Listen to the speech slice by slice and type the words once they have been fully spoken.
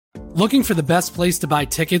Looking for the best place to buy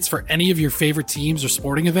tickets for any of your favorite teams or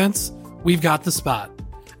sporting events? We've got the spot.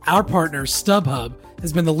 Our partner, StubHub,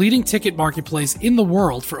 has been the leading ticket marketplace in the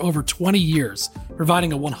world for over 20 years,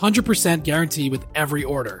 providing a 100% guarantee with every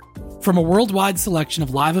order. From a worldwide selection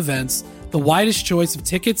of live events, the widest choice of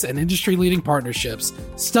tickets and industry-leading partnerships,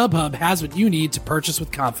 StubHub has what you need to purchase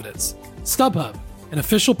with confidence. StubHub, an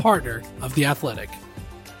official partner of The Athletic.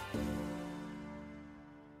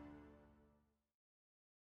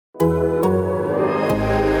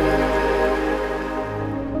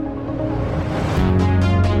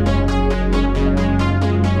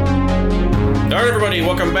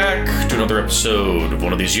 Welcome back to another episode of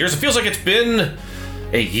One of These Years. It feels like it's been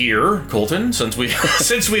a year, Colton, since we've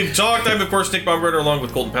talked. I'm, of course, Nick Baumgartner, along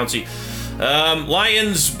with Colton Pouncey.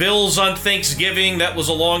 Lions, Bills on Thanksgiving. That was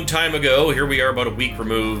a long time ago. Here we are, about a week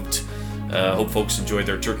removed. Hope folks enjoyed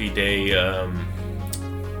their Turkey Day. A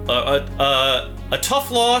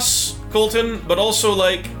tough loss, Colton, but also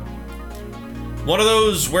like one of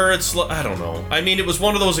those where it's, I don't know. I mean, it was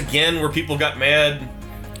one of those again where people got mad.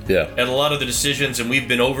 Yeah. At a lot of the decisions, and we've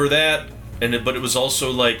been over that. But it was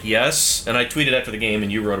also like, yes, and I tweeted after the game,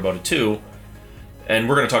 and you wrote about it too. And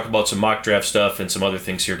we're going to talk about some mock draft stuff and some other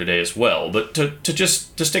things here today as well. But to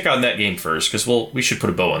stick on that game first, because we should put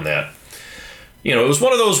a bow on that. You know, it was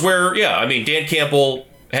one of those where, yeah, I mean, Dan Campbell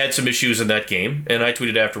had some issues in that game, and I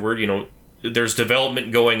tweeted afterward, you know, there's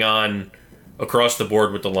development going on across the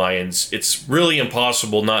board with the Lions. It's really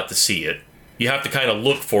impossible not to see it. You have to kind of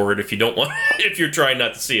look for it if you're trying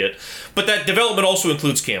not to see it. But that development also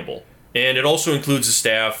includes Campbell. And it also includes the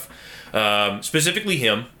staff, specifically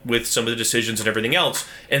him, with some of the decisions and everything else.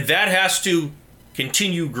 And that has to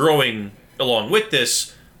continue growing along with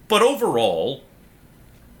this. But overall,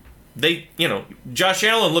 Josh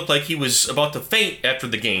Allen looked like he was about to faint after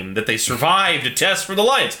the game, that they survived a test for the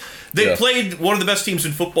Lions. They played one of the best teams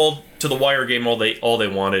in football to the wire game all they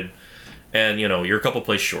wanted. And, you know, you're a couple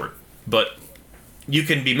plays short. But you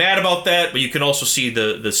can be mad about that, but you can also see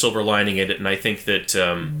the silver lining in it, and I think that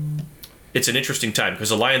it's an interesting time because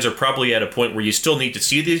the Lions are probably at a point where you still need to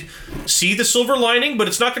see the silver lining, but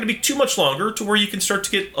it's not going to be too much longer to where you can start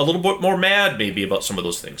to get a little bit more mad maybe about some of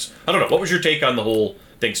those things. I don't know. What was your take on the whole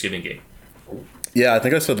Thanksgiving game? Yeah, I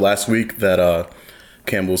think I said last week that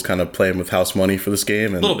Campbell was kind of playing with house money for this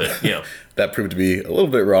game. And a little bit, yeah. That proved to be a little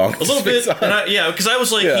bit wrong. A little bit, because I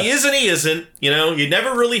was like, He is and he isn't. You know, you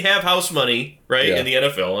never really have house money, right, in the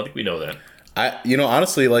NFL. I think we know that.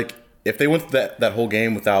 Honestly, like, if they went that whole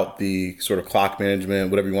game without the sort of clock management,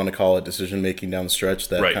 whatever you want to call it, decision-making down the stretch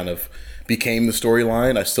that kind of became the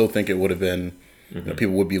storyline, I still think it would have been, you know,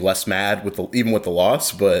 people would be less mad even with the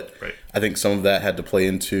loss, but I think some of that had to play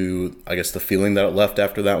into, I guess, the feeling that it left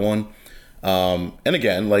after that one. And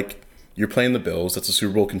again, like, you're playing the Bills. That's a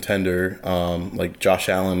Super Bowl contender. Like, Josh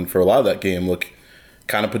Allen, for a lot of that game, looked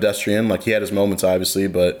kind of pedestrian. Like, he had his moments, obviously,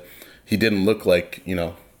 but he didn't look like, you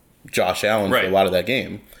know, Josh Allen for a lot of that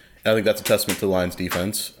game. And I think that's a testament to the Lions'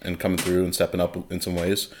 defense and coming through and stepping up in some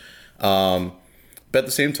ways. But at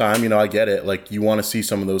the same time, you know, I get it. Like, you want to see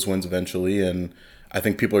some of those wins eventually, and I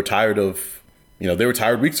think people are tired of, you know, they were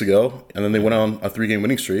tired weeks ago, and then they went on a 3-game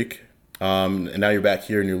winning streak. And now you're back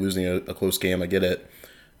here and you're losing a close game. I get it.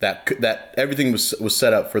 That everything was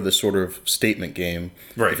set up for this sort of statement game.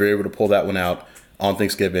 Right. If you're able to pull that one out on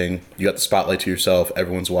Thanksgiving, you got the spotlight to yourself.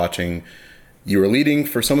 Everyone's watching. You were leading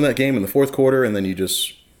for some of that game in the fourth quarter, and then you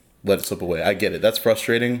just let it slip away. I get it. That's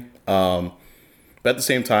frustrating. But at the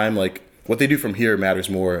same time, like, what they do from here matters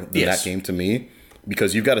more than that game to me,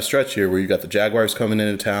 because you've got a stretch here where you've got the Jaguars coming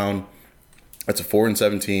into town. That's a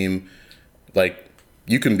 4-7 team. Like,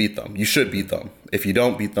 you can beat them. You should beat them. If you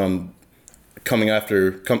don't beat them, coming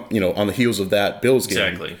after, you know, on the heels of that Bills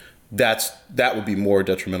game, that would be more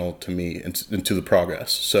detrimental to me and to the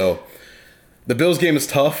progress. So the Bills game is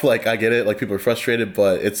tough. Like, I get it. Like, people are frustrated,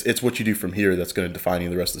 but it's what you do from here that's going to define you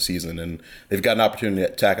the rest of the season. And they've got an opportunity to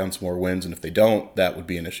tack on some more wins. And if they don't, that would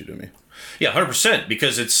be an issue to me. Yeah, 100%.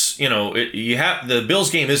 Because it's, you know, the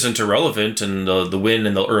Bills game isn't irrelevant, and the win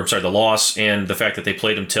and the loss and the fact that they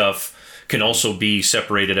played them tough can also be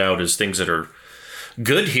separated out as things that are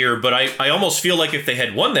good here. But I almost feel like if they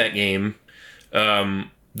had won that game,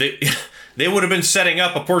 they would have been setting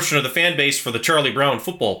up a portion of the fan base for the Charlie Brown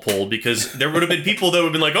football poll, because there would have been people that would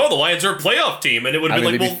have been like, "Oh, the Lions are a playoff team," and it would have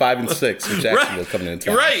been like, "Well, 5-6 with Jacksonville coming in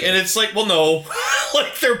town." Right, and it's like, well, no,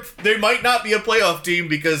 like they might not be a playoff team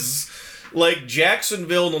because, like,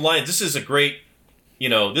 Jacksonville and the Lions. This is a great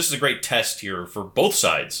test here for both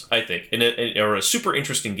sides, I think, and a super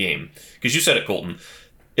interesting game, because you said it, Colton.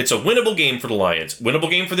 It's a winnable game for the Lions. Winnable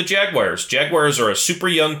game for the Jaguars. Jaguars are a super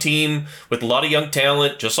young team with a lot of young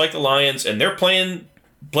talent, just like the Lions, and they're playing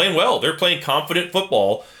playing well. They're playing confident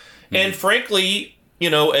football. And frankly,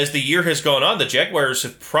 as the year has gone on, the Jaguars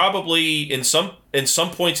have probably in some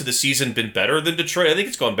points of the season been better than Detroit. I think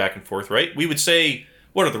it's gone back and forth, right? We would say,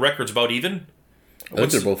 what are the records, about even? I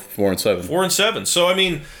think they're both 4-7. 4-7. So I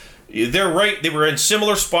mean, they're right. They were in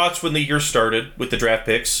similar spots when the year started with the draft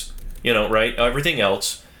picks. Right? Everything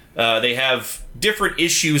else. They have different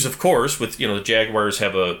issues, of course, with, the Jaguars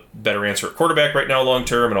have a better answer at quarterback right now long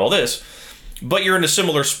term and all this. But you're in a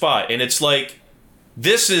similar spot, and it's like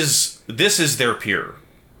this is their peer.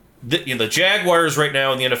 The Jaguars right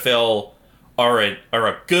now in the NFL are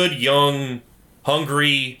a good, young,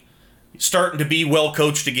 hungry, starting to be well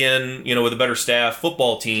coached again, with a better staff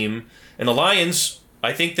football team. And the Lions,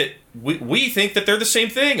 I think that we think that they're the same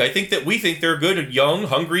thing. I think that we think they're a good, young,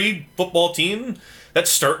 hungry football team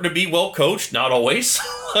that's starting to be well coached. Not always,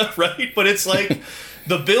 right? But it's like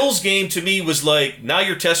the Bills game to me was like, now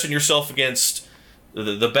you're testing yourself against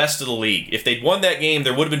the best of the league. If they'd won that game,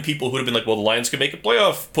 there would have been people who would have been like, well, the Lions can make a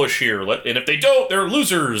playoff push here. And if they don't, they're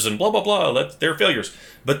losers and blah, blah, blah. They're failures.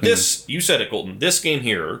 But this, you said it, Colton, this game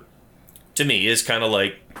here, to me, is kind of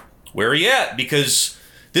like, where are you at? Because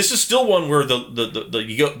this is still one where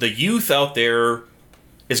the youth out there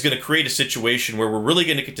is going to create a situation where we're really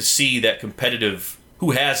going to get to see that competitive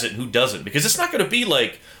who has it and who doesn't. Because it's not going to be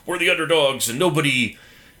like, we're the underdogs and nobody...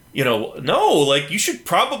 no, like, you should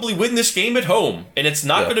probably win this game at home. And it's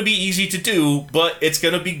not going to be easy to do, but it's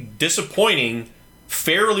going to be disappointing,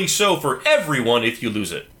 fairly so, for everyone if you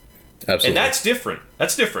lose it. Absolutely. And that's different.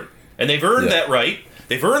 That's different. And they've earned that right.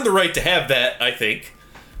 They've earned the right to have that, I think.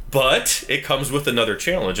 But it comes with another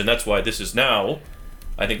challenge, and that's why this is now,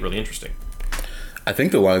 I think, really interesting. I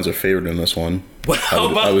think the Lions are favored in this one. Well,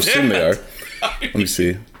 I would assume they are. Let me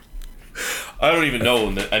see. I don't even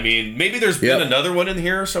know. I mean, maybe there's been another one in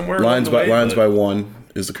here somewhere. Lions by 1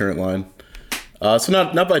 is the current line. So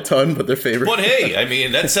not by a ton, but they're favored. But hey, I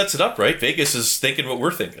mean, that sets it up, right? Vegas is thinking what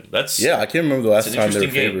we're thinking. I can't remember the last time they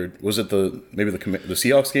were favored. Game. Was it the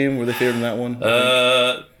Seahawks game? Were they favored in that one?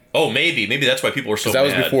 Maybe that's why people were so mad.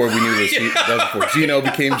 That was before we knew this. That was before Geno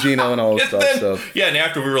became Geno and all this stuff. So. Yeah, and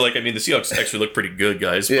after we were like, I mean, the Seahawks actually look pretty good,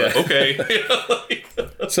 guys. But okay.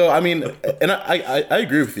 So, I mean, and I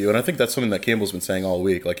agree with you, and I think that's something that Campbell's been saying all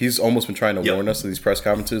week. Like, he's almost been trying to warn us in these press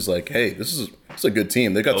conferences, like, hey, this is a good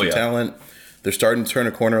team. They've got some talent. They're starting to turn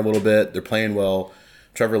a corner a little bit. They're playing well.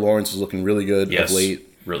 Trevor Lawrence is looking really good of late.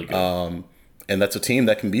 Really good. And that's a team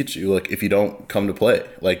that can beat you, like, if you don't come to play.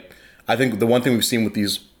 Like, I think the one thing we've seen with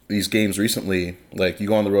these games recently, like, you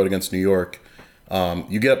go on the road against New York,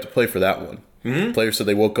 you get up to play for that one. Mm-hmm. Players said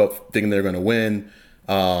they woke up thinking they were going to win.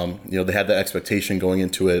 They had that expectation going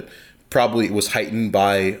into it. Probably it was heightened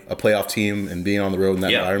by a playoff team and being on the road in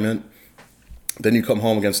that environment. Then you come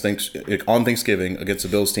home on Thanksgiving against a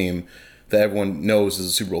Bills team that everyone knows is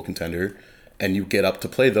a Super Bowl contender, and you get up to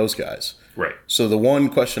play those guys. Right. So the one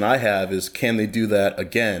question I have is, can they do that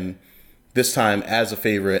again, this time as a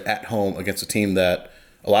favorite at home against a team that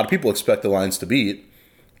a lot of people expect the Lions to beat,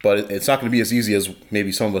 but it's not going to be as easy as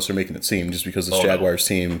maybe some of us are making it seem, just because this Jaguars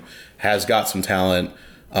team has got some talent.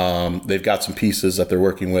 They've got some pieces that they're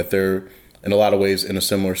working with. They're, in a lot of ways, in a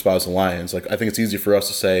similar spot as the Lions. Like, I think it's easy for us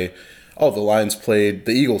to say, oh, the Lions played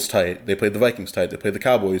the Eagles tight. They played the Vikings tight. They played the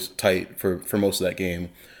Cowboys tight for most of that game.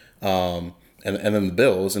 And then the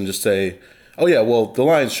Bills, and just say, oh, yeah, well, the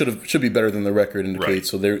Lions should be better than the record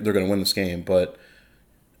indicates, so they're going to win this game. But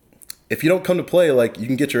if you don't come to play, like, you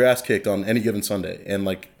can get your ass kicked on any given Sunday. And,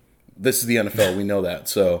 like, this is the NFL. We know that.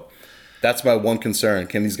 So that's my one concern.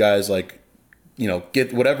 Can these guys, like,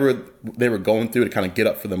 get whatever they were going through to kind of get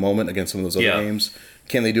up for the moment against some of those other games?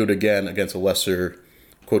 Can they do it again against a lesser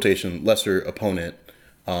opponent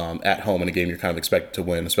at home in a game you're kind of expected to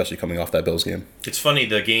win, especially coming off that Bills game? It's funny,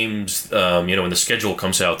 the games, when the schedule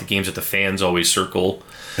comes out, the games that the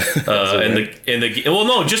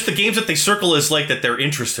just the games that they circle is like that they're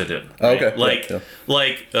interested in. Right? Okay.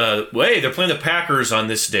 They're playing the Packers on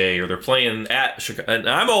this day, or they're playing at Chicago. And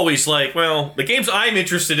I'm always like, well, the games I'm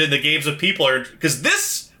interested in, the games that people are, because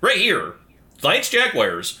this right here, Lions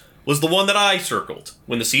Jaguars, was the one that I circled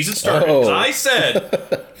when the season started. I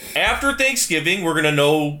said, after Thanksgiving, we're going to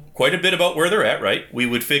know quite a bit about where they're at, right? We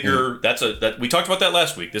would figure that we talked about that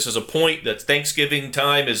last week. This is a point that Thanksgiving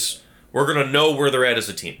time is, we're going to know where they're at as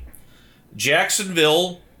a team.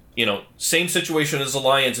 Jacksonville, same situation as the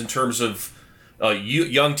Lions in terms of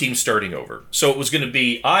young team starting over. So it was going to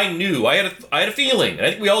be, I had a feeling, and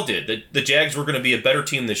I think we all did, that the Jags were going to be a better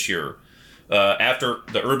team this year. After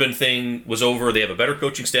the Urban thing was over, they have a better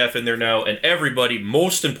coaching staff in there now, and everybody,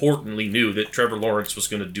 most importantly, knew that Trevor Lawrence was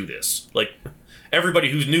going to do this. Like,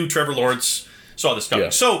 everybody who knew Trevor Lawrence saw this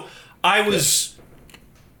coming. So I was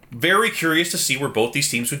very curious to see where both these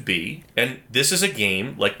teams would be. And this is a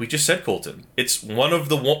game, like we just said, Colton. It's one of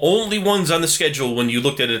the only ones on the schedule when you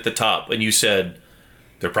looked at it at the top and you said,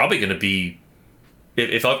 they're probably going to be,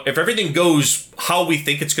 if everything goes how we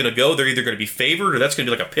think it's going to go, they're either going to be favored or that's going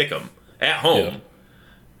to be like a pick'em at home. Yeah.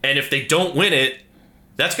 And if they don't win it,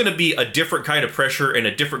 that's going to be a different kind of pressure and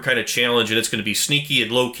a different kind of challenge, and it's going to be sneaky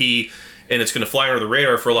and low-key, and it's going to fly under the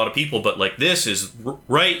radar for a lot of people. But like, this is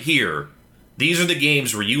right here. These are the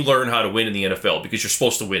games where you learn how to win in the NFL because you're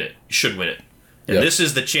supposed to win it. You should win it. And This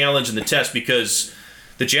is the challenge and the test because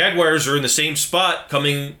the Jaguars are in the same spot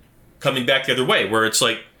coming back the other way, where it's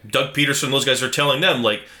like Doug Peterson, those guys are telling them,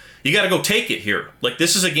 like, you got to go take it here. Like,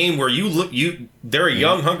 this is a game where they're a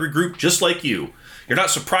young, hungry group just like you. You're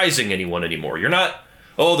not surprising anyone anymore. You're not,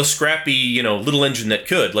 the scrappy, little engine that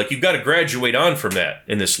could. Like, you've got to graduate on from that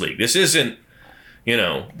in this league. This isn't,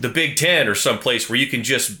 the Big Ten or someplace where you can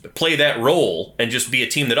just play that role and just be a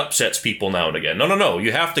team that upsets people now and again. No.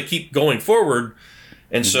 You have to keep going forward.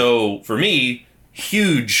 And so, for me,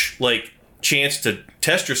 huge, chance to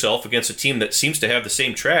test yourself against a team that seems to have the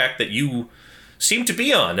same track that you seem to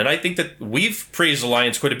be on. And I think that we've praised the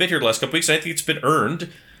Lions quite a bit here the last couple weeks. I think it's been earned.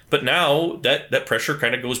 But now that pressure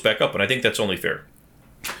kind of goes back up, and I think that's only fair.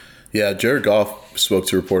 Yeah, Jared Goff spoke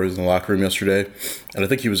to reporters in the locker room yesterday, and I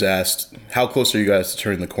think he was asked, how close are you guys to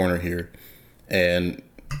turning the corner here? And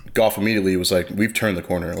Goff immediately was like, we've turned the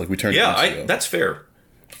corner. Like, we turned it. That's fair.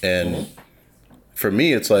 And for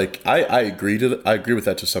me, it's like, I agree with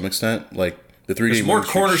that to some extent. Like, the 3 game more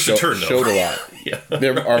corners to turn, though. Showed a lot. Yeah.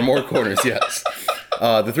 There are more corners, yes.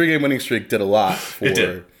 The 3 game winning streak did a lot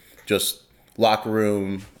for just locker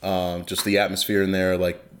room, just the atmosphere in there,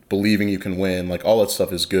 like believing you can win, like all that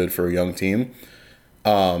stuff is good for a young team.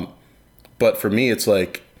 But for me, it's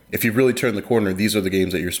like, if you really turn the corner, these are the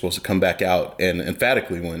games that you're supposed to come back out and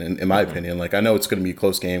emphatically win, in my opinion. Like, I know it's going to be a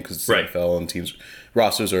close game because it's NFL and teams'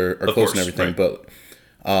 rosters are close and everything. But,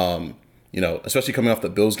 especially coming off the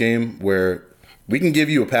Bills game where we can give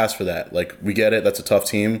you a pass for that. Like, we get it. That's a tough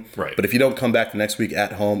team. Right. But if you don't come back the next week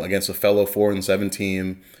at home against a fellow 4-7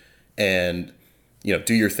 team and,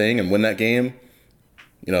 do your thing and win that game,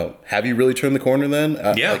 have you really turned the corner then?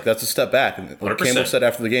 Like, that's a step back. And like Campbell said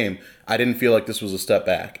after the game, I didn't feel like this was a step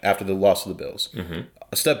back after the loss to the Bills. Mm-hmm.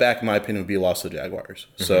 A step back, in my opinion, would be a loss to the Jaguars.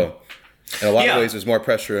 Mm-hmm. So, in a lot of ways, there's more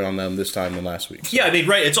pressure on them this time than last week. So. Yeah, I mean,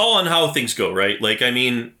 right. It's all on how things go, right? Like, I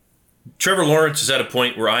mean, Trevor Lawrence is at a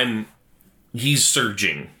point where he's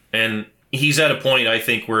surging. And he's at a point, I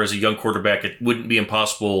think, where as a young quarterback, it wouldn't be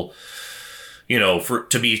impossible,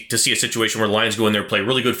 to see a situation where the Lions go in there, play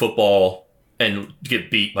really good football, and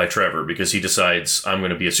get beat by Trevor because he decides, I'm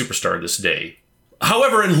going to be a superstar this day.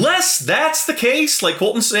 However, unless that's the case, like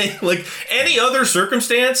Colton's saying, like any other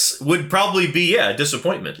circumstance would probably be, a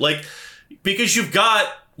disappointment. Like, because you've got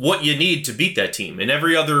what you need to beat that team in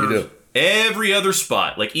every other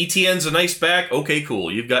spot. Like, ETN's a nice back. Okay,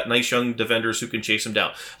 cool. You've got nice young defenders who can chase him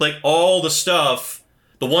down. Like, all the stuff.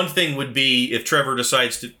 The one thing would be if Trevor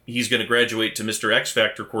decides he's going to graduate to Mr. X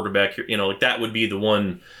Factor quarterback, that would be the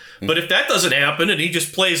one. But if that doesn't happen and he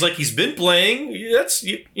just plays like he's been playing, you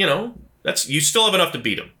still have enough to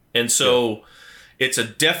beat him. And so it's a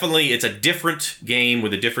different game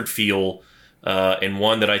with a different feel, and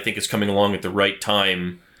one that I think is coming along at the right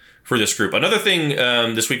time for this group. Another thing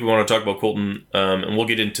this week we want to talk about, Colton, and we'll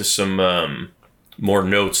get into some more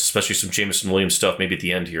notes, especially some Jameson Williams stuff maybe at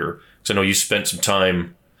the end here, because I know you spent some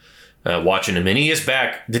time watching him, and he is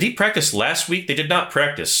back. Did he practice last week? They did not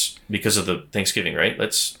practice because of the Thanksgiving, right?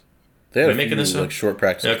 They had a few, short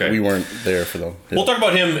practice. Okay. We weren't there for them. Yeah. We'll talk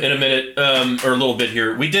about him in a minute, or a little bit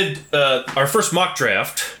here. We did our first mock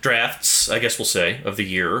drafts, I guess we'll say, of the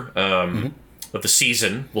year, of the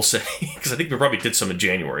season, we'll say, because I think we probably did some in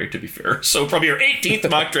January, to be fair. So probably our 18th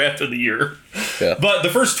mock draft of the year. Yeah. But the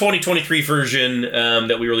first 2023 version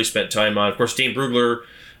that we really spent time on, of course, Dane Brugler,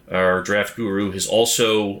 our draft guru, has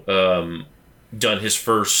also done his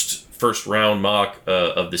first round mock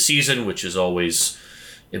of the season, which is always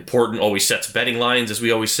important, always sets betting lines, as we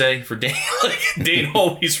always say for Dane. Dane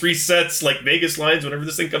always resets Vegas lines whenever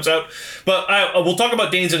this thing comes out. But we'll talk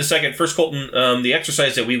about Dane's in a second. First, Colton, the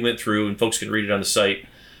exercise that we went through, and folks can read it on the site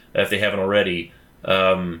if they haven't already.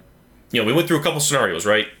 We went through a couple scenarios,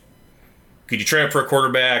 right? Could you trade up for a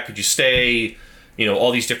quarterback? Could you stay?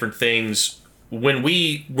 All these different things. When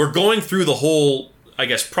we were going through the whole, I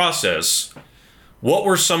guess, process, what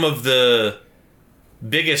were some of the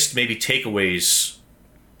biggest maybe takeaways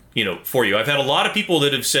for you? I've had a lot of people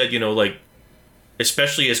that have said,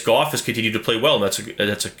 especially as Goff has continued to play well, and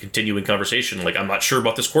that's a continuing conversation. I'm not sure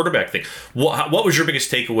about this quarterback thing. What was your biggest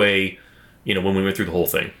takeaway, when we went through the whole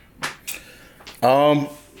thing?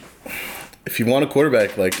 if you want a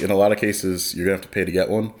quarterback, like in a lot of cases, you're gonna have to pay to get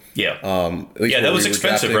one. Yeah. At least That was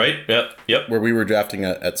expensive, right? Yep. Where we were drafting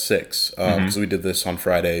at 6, because we did this on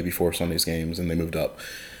Friday before Sunday's games, and they moved up.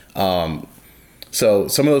 So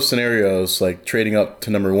some of those scenarios, like trading up to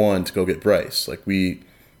number 1 to go get Bryce, like we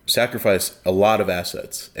sacrifice a lot of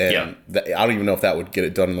assets, and I don't even know if that would get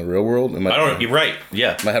it done in the real world. You're right.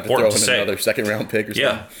 Yeah. Might have to throw in another second round pick or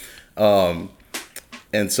something. Yeah.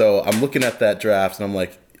 And so I'm looking at that draft, and I'm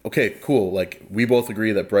like, okay, cool. Like we both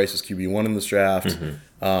agree that Bryce is QB1 in this draft.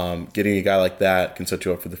 Getting a guy like that can set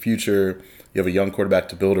you up for the future. You have a young quarterback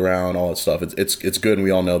to build around, all that stuff. It's good, and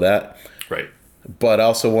we all know that. Right. But I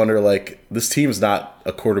also wonder, like, this team is not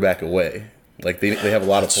a quarterback away. Like they have a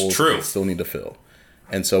lot of holes that they still need to fill.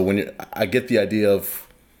 And so I get the idea of,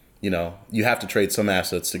 you have to trade some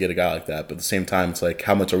assets to get a guy like that. But at the same time, it's like,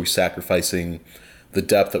 how much are we sacrificing the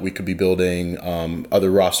depth that we could be building, other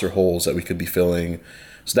roster holes that we could be filling?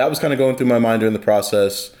 So that was kind of going through my mind during the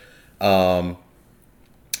process. We had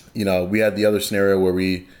the other scenario where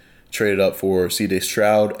we traded up for C.J.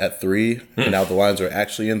 Stroud at 3, and now the Lions are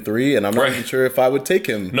actually in 3, and I'm not even sure if I would take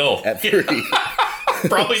him at 3.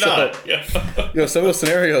 Probably not. Yeah. Some of those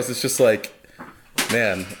scenarios, it's just like,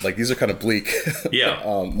 man, like these are kind of bleak.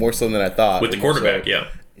 Yeah. More so than I thought. With the quarterback,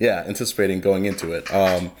 Yeah, anticipating going into it.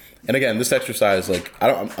 And again, this exercise, like,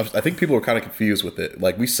 I think people are kind of confused with it.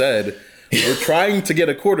 Like we said, we're trying to get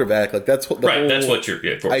a quarterback. Like that's what the whole that's what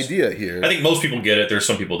idea here. I think most people get it. There's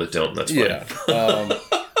some people that don't. That's fine. Yeah.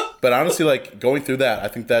 But honestly, like going through that, I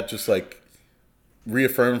think that just like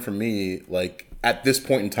reaffirmed for me, like at this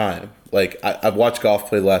point in time, like I've watched Goff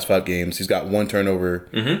play the last 5 games. He's got 1 turnover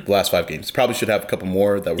the last 5 games. Probably should have a couple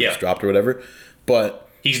more that were just dropped or whatever. But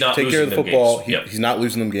he's not take care of the football. He's not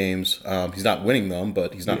losing them games. He's not winning them,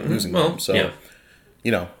 but he's not losing them. So,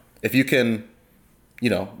 if you can,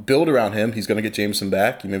 build around him, he's going to get Jameson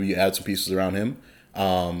back. Maybe you add some pieces around him.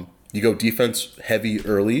 You go defense heavy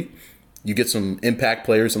early. You get some impact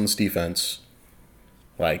players on this defense.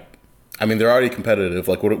 Like, I mean, they're already competitive.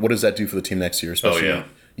 Like, what does that do for the team next year? Especially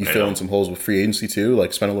you fill in some holes with free agency too.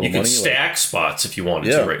 Like, spend a little money. You can stack spots if you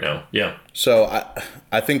wanted to right now. Yeah. So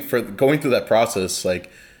I think for going through that process,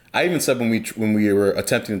 like I even said when we were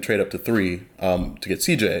attempting to trade up to 3 to get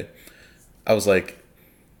CJ, I was like,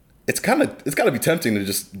 it's got to be tempting to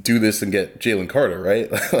just do this and get Jalen Carter,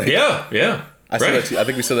 right? Like, yeah. I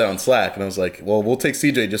think we said that on Slack, and I was like, well, we'll take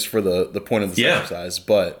CJ just for the point of the exercise.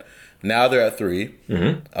 But now they're at 3.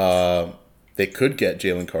 They could get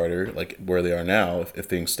Jalen Carter, like where they are now, if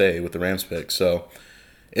things stay with the Rams pick. So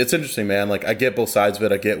it's interesting, man. Like I get both sides of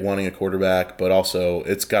it. I get wanting a quarterback, but also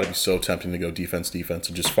it's got to be so tempting to go defense,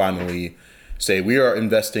 and just finally say we are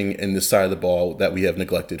investing in this side of the ball that we have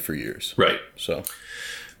neglected for years. Right. So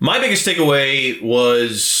my biggest takeaway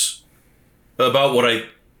was about what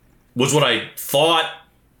I thought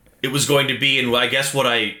it was going to be, and I guess what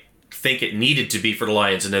I think it needed to be for the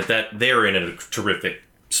Lions, and that they're in a terrific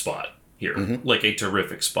spot here, like a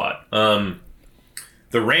terrific spot. The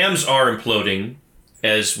Rams are imploding,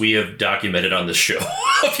 as we have documented on this show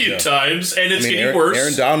a few times, and it's getting worse.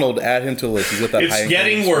 Aaron Donald, add him to the list. He's got that it's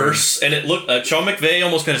getting worse, and it looked. Sean McVay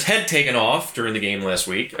almost got his head taken off during the game last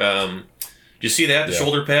week. Did you see that, the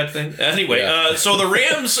shoulder pad thing? Anyway, so the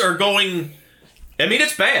Rams are going. I mean,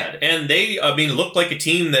 it's bad, and they, look like a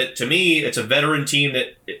team that, to me, it's a veteran team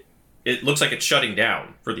that it looks like it's shutting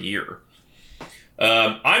down for the year.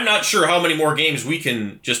 I'm not sure how many more games we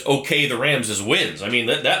can just okay the Rams as wins. I mean,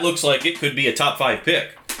 that looks like it could be a top 5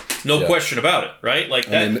 pick. No question about it, right? Like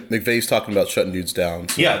that. I mean, McVay's talking about shutting dudes down.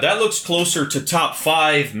 So. Yeah, that looks closer to top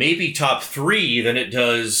 5, maybe top 3 than it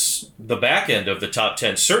does the back end of the top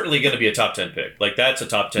 10. Certainly going to be a top 10 pick. Like that's a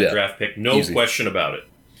top 10 draft pick, no question about it.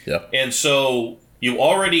 Yeah. And so you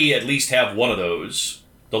already at least have one of those.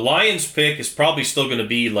 The Lions pick is probably still going to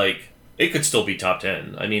be like, it could still be top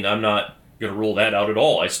 10. I mean, I'm not going to rule that out at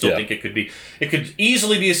all. I still think it could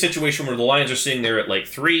easily be a situation where the Lions are sitting there at like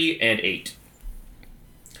 3 and 8.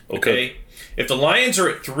 Okay? If the Lions are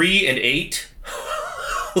at 3 and 8,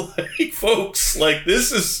 like, folks, like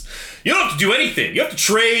this is, you don't have to do anything. You have to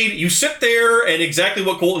trade. You sit there and exactly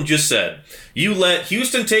what Colton just said. You let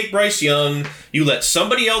Houston take Bryce Young. You let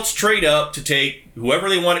somebody else trade up to take whoever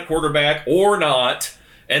they want at quarterback or not.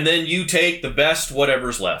 And then you take the best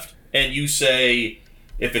whatever's left. And you say,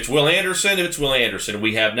 if it's Will Anderson,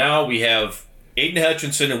 We have Aiden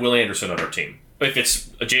Hutchinson and Will Anderson on our team. If it's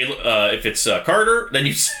Carter, then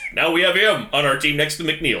you say, now we have him on our team next to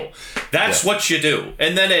McNeil. That's what you do.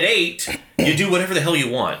 And then at 8, you do whatever the hell you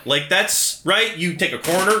want. Like that's right. You take a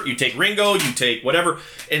corner, you take Ringo, you take whatever,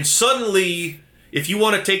 and suddenly, if you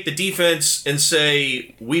want to take the defense and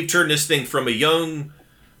say we've turned this thing from a young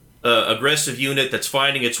aggressive unit that's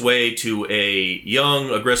finding its way to a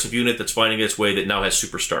young aggressive unit that's finding its way that now has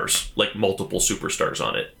superstars, like multiple superstars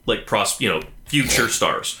on it, like future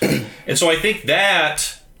stars. And so I think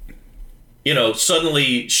that,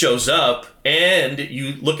 suddenly shows up, and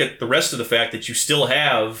you look at the rest of the fact that you still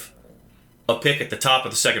have a pick at the top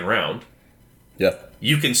of the second round. Yeah.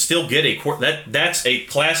 You can still get that's a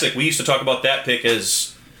classic. We used to talk about that pick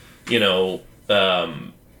as,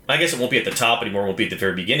 I guess it won't be at the top anymore, it won't be at the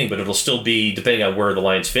very beginning, but it'll still be, depending on where the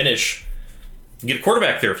Lions finish, you get a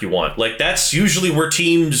quarterback there if you want. Like, that's usually where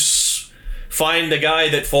teams find the guy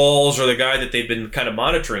that falls or the guy that they've been kind of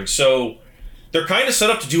monitoring. So they're kind of set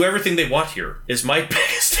up to do everything they want here, is my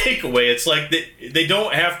biggest takeaway. It's like they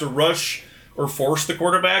don't have to rush or force the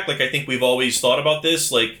quarterback. Like, I think we've always thought about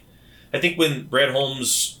this. Like, I think when Brad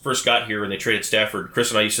Holmes first got here and they traded Stafford, Chris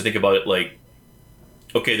and I used to think about it like,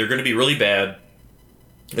 okay, they're going to be really bad.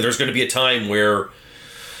 And there's going to be a time where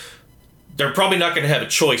they're probably not going to have a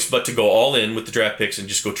choice but to go all in with the draft picks and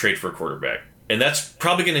just go trade for a quarterback. And that's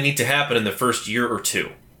probably going to need to happen in the first year or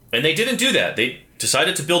two. And they didn't do that. They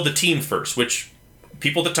decided to build the team first, which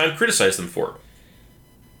people at the time criticized them for.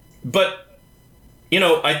 But,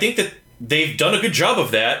 I think that they've done a good job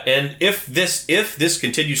of that. And if this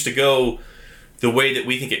continues to go the way that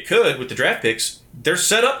we think it could with the draft picks, they're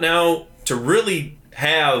set up now to really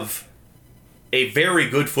have a very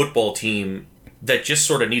good football team that just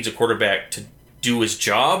sort of needs a quarterback to do his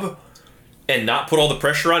job and not put all the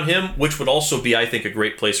pressure on him, which would also be, I think, a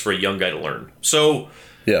great place for a young guy to learn. So,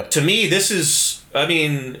 to me, this is,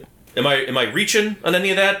 am I reaching on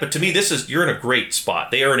any of that? But to me, you're in a great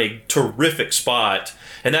spot. They are in a terrific spot.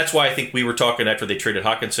 And that's why I think we were talking after they traded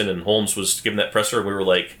Hockenson and Holmes was giving that presser, and we were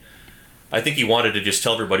like, I think he wanted to just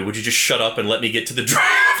tell everybody, would you just shut up and let me get to the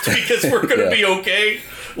draft because we're going to be okay?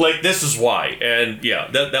 Like, this is why. And,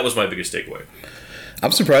 that was my biggest takeaway.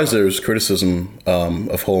 I'm surprised there was criticism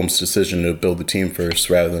of Holmes' decision to build the team first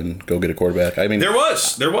rather than go get a quarterback. I mean, There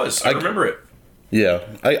was. I remember it. Yeah,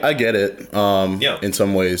 I get it. In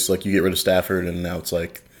some ways, like, you get rid of Stafford, and now it's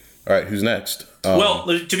like, all right, who's next? Well,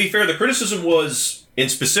 to be fair, the criticism was, in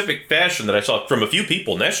specific fashion that I saw from a few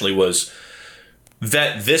people nationally, was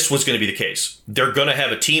that this was going to be the case. They're going to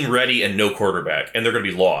have a team ready and no quarterback, and they're going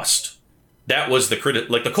to be lost. That was the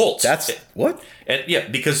like the Colts. That's what?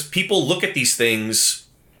 And because people look at these things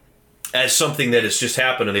as something that has just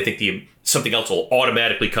happened, and they think something else will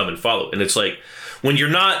automatically come and follow. And it's like, when you're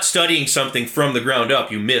not studying something from the ground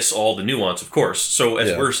up, you miss all the nuance, of course. So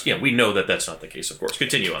we know that that's not the case, of course.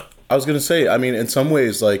 Continue on. I was going to say, I mean, in some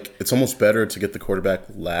ways, like, it's almost better to get the quarterback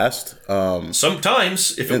last.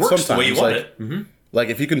 Sometimes, if it works the way you want it. Mm-hmm. Like,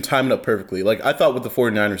 if you can time it up perfectly. Like, I thought what the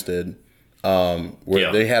 49ers did,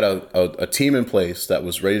 where they had a team in place that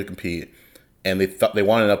was ready to compete, and they thought they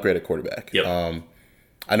wanted an upgrade at quarterback. Yep.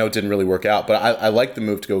 I know it didn't really work out, but I like the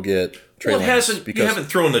move to go get Trey Lance. You haven't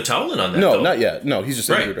thrown the towel in on that, No, though. not yet. No, he's just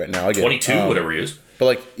injured right now. I get 22, whatever he is. But,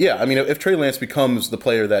 like, I mean, if Trey Lance becomes the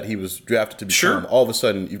player that he was drafted to become, all of a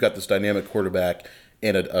sudden you've got this dynamic quarterback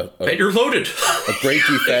and and you're loaded. A great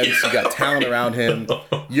defense. You got talent around him.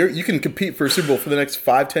 You can compete for a Super Bowl for the next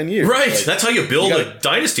 5-10 years. Right. Like, that's how you build a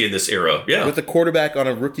dynasty in this era. Yeah. With a quarterback on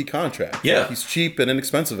a rookie contract. Yeah. Like, he's cheap and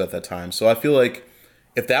inexpensive at that time. So I feel like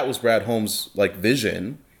if that was Brad Holmes'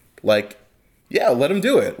 vision, let him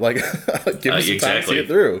do it. Like, give him some time to see it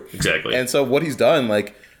through. Exactly. And so what he's done,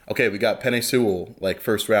 okay, we got Penei Sewell,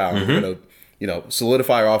 first round. Mm-hmm. We're going to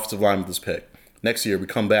solidify our offensive line with this pick. Next year, we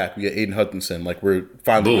come back, we get Aiden Hutchinson. We're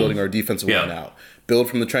finally building our defensive line out. Build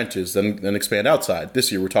from the trenches, then expand outside.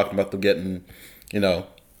 This year, we're talking about them getting, one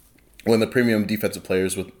of the premium defensive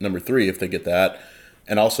players with number 3, if they get that.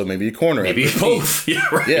 And also maybe a corner. Maybe both. Yeah,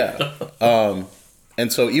 right. Yeah.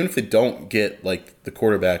 And so even if they don't get, the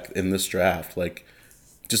quarterback in this draft,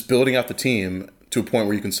 just building out the team to a point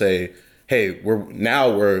where you can say, hey,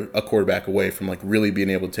 we're a quarterback away from, really being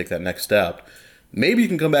able to take that next step. Maybe you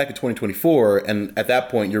can come back in 2024, and at that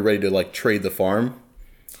point, you're ready to, trade the farm.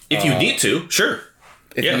 If you need to, sure.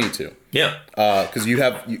 If you need to. Yeah. Because you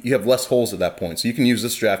have less holes at that point. So you can use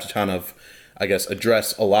this draft to kind of, I guess,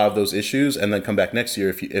 address a lot of those issues and then come back next year.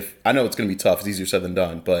 If I know it's going to be tough. It's easier said than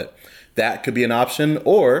done. But that could be an option.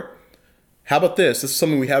 Or how about this? This is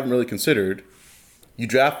something we haven't really considered. You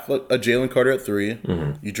draft a Jalen Carter at 3.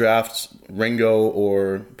 Mm-hmm. You draft Ringo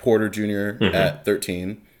or Porter Jr. at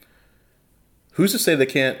 13. Who's to say they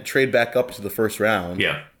can't trade back up to the first round?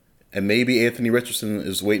 Yeah. And maybe Anthony Richardson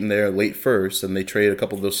is waiting there late first, and they trade a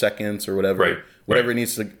couple of those seconds or whatever. Right. Whatever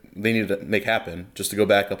they need to make happen just to go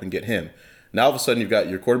back up and get him. Now all of a sudden you've got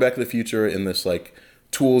your quarterback of the future in this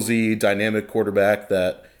toolsy, dynamic quarterback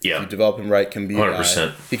that if you develop him right can be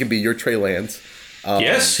 100%. He can be your Trey Lance.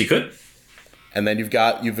 Yes, he could. And then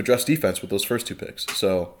you've addressed defense with those first 2 picks.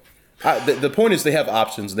 So the point is they have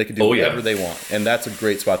options. They can do whatever they want, and that's a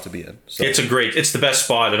great spot to be in. So. It's the best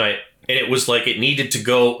spot, and it was like it needed to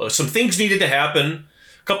go. Some things needed to happen.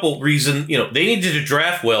 A couple reasons, they needed to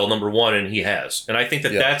draft well, number one, and he has. And I think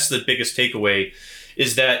that's the biggest takeaway,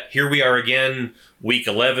 is that here we are again, week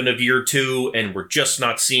 11 of year 2, and we're just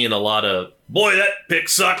not seeing a lot of, boy, that pick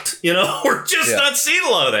sucked. We're just not seeing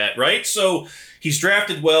a lot of that, right? So he's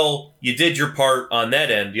drafted well. You did your part on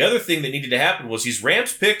that end. The other thing that needed to happen was these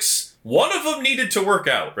Rams picks, one of them needed to work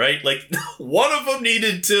out, right? Like, one of them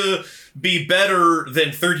needed to be better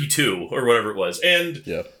than 32 or whatever it was. And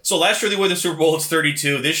so last year they won the Super Bowl, it's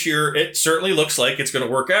 32. This year it certainly looks like it's going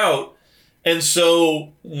to work out. And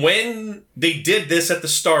so when they did this at the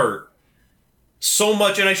start, so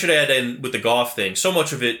much, and I should add in with the Goff thing, so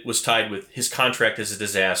much of it was tied with his contract is a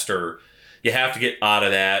disaster. You have to get out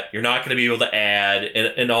of that. You're not going to be able to add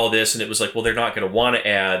and all this. And it was like, well, they're not going to want to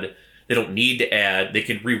add. They don't need to add. They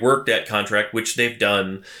can rework that contract, which they've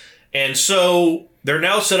done. And so they're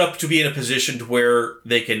now set up to be in a position to where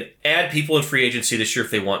they can add people in free agency this year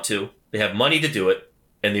if they want to. They have money to do it,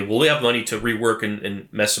 and they will have money to rework and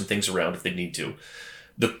mess some things around if they need to.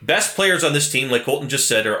 The best players on this team, like Colton just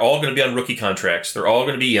said, are all going to be on rookie contracts. They're all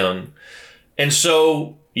going to be young. And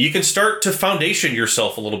so you can start to foundation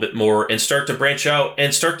yourself a little bit more and start to branch out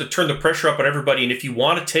and start to turn the pressure up on everybody. And if you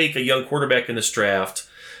want to take a young quarterback in this draft,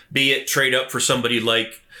 be it trade up for somebody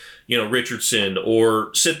like, Richardson,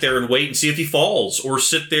 or sit there and wait and see if he falls, or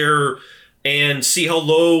sit there and see how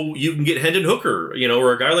low you can get Hendon Hooker,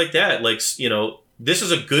 or a guy like that. Like, this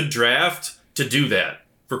is a good draft to do that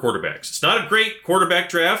for quarterbacks. It's not a great quarterback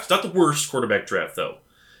draft. It's not the worst quarterback draft, though.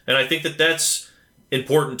 And I think that that's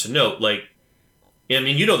important to note. Like,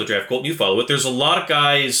 the draft, Colton, you follow it. There's a lot of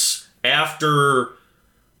guys after,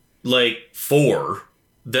 4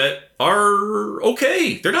 that are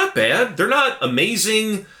okay. They're not bad. They're not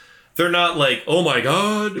amazing. They're not like, oh my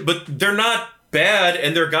God, but they're not bad.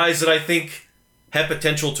 And they're guys that I think have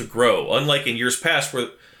potential to grow. Unlike in years past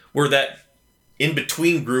where that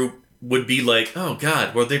in-between group would be like, oh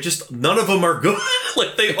God, well, none of them are good.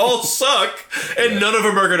 Like, they all suck and none of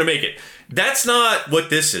them are going to make it. That's not what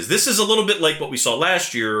this is. This is a little bit like what we saw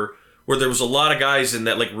last year, where there was a lot of guys in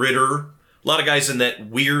that, like Ritter, a lot of guys in that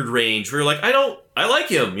weird range where you're like, I like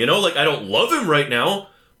him, I don't love him right now,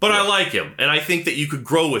 but I like him. And I think that you could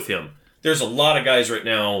grow with him. There's a lot of guys right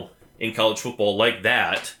now in college football like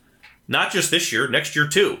that, not just this year, next year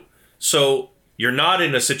too. So you're not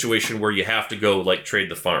in a situation where you have to go trade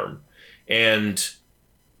the farm. And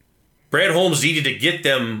Brad Holmes needed to get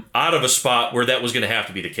them out of a spot where that was going to have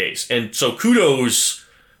to be the case. And so kudos,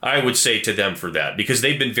 I would say, to them for that, because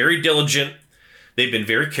they've been very diligent. They've been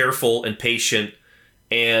very careful and patient,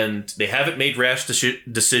 and they haven't made rash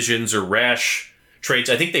decisions or rash trades.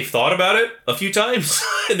 I think they've thought about it a few times,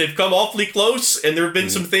 and they've come awfully close, and there have been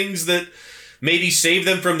some things that maybe saved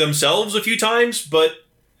them from themselves a few times, but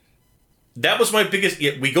that was my biggest...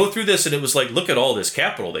 We go through this, and it was like, look at all this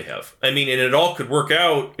capital they have. And it all could work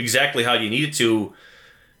out exactly how you need it to,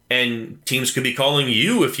 and teams could be calling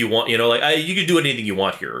you if you want, you could do anything you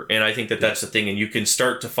want here. And I think that that's the thing, and you can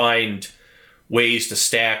start to find ways to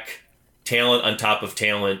stack talent on top of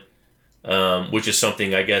talent, which is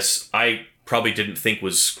something I guess I probably didn't think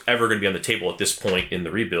was ever going to be on the table at this point in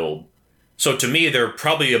the rebuild. So to me, they're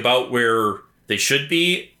probably about where they should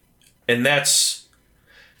be, and it's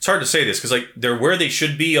hard to say this because they're where they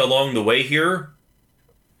should be along the way here,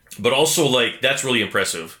 but also that's really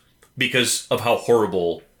impressive because of how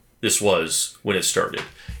horrible this was when it started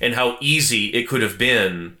and how easy it could have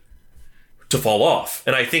been to fall off.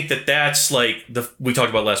 And I think that that's we talked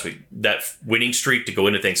about last week, that winning streak to go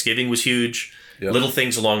into Thanksgiving was huge. Yep. Little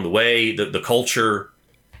things along the way, the culture.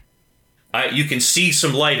 You can see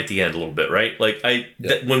some light at the end a little bit, right?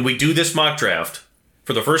 When we do this mock draft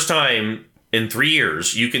for the first time in 3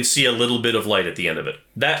 years, you can see a little bit of light at the end of it.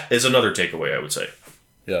 That is another takeaway, I would say.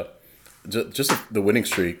 Yeah. Just the winning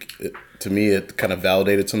streak, to me, it kind of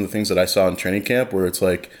validated some of the things that I saw in training camp, where it's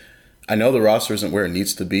I know the roster isn't where it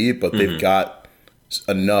needs to be, but they've got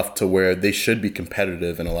enough to where they should be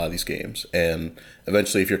competitive in a lot of these games. And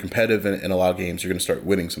eventually, if you're competitive in a lot of games, you're going to start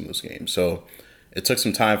winning some of those games. So it took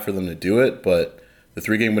some time for them to do it, but the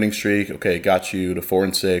 3-game winning streak, got you to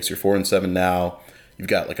 4-6. You're 4-7 now. You've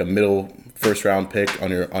got a middle first-round pick on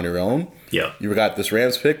your own. Yeah. You've got this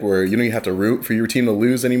Rams pick where you don't even have to root for your team to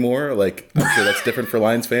lose anymore. I'm sure that's different for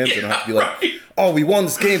Lions fans. They don't have to be oh, we won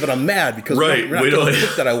this game, but I'm mad because we're not getting the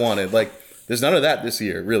pick that I wanted. There's none of that this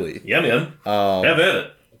year, really. Yeah, man. Have at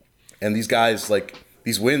it. And these guys,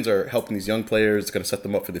 these wins are helping these young players. It's going to set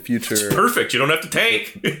them up for the future. It's perfect. You don't have to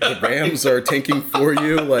tank. The Rams are tanking for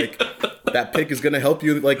you. Like, that pick is going to help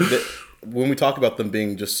you. Like, when we talk about them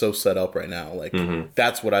being just so set up right now, like,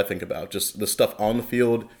 that's what I think about. Just the stuff on the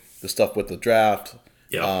field, the stuff with the draft,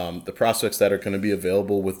 the prospects that are going to be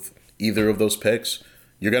available with either of those picks.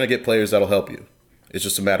 You're going to get players that'll help you. It's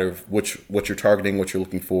just a matter of what you're targeting, what you're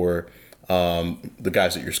looking for. The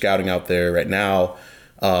guys that you're scouting out there right now,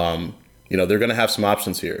 they're going to have some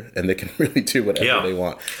options here, and they can really do whatever they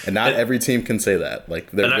want. And not every team can say that.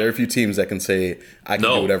 Like, there are very few teams that can say, I can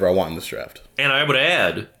do whatever I want in this draft. And I would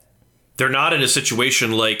add, they're not in a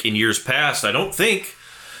situation like in years past. I don't think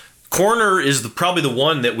corner is probably the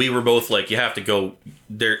one that we were both like, you have to go.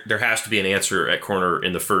 There has to be an answer at corner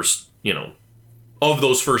in the first, of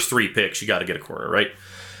those first 3 picks. You got to get a corner, right?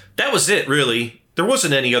 That was it, really. There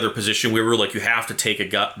wasn't any other position where we were like, you have to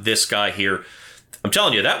take this guy here. I'm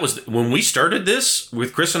telling you, that was when we started this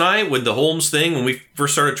with Chris and I, with the Holmes thing, when we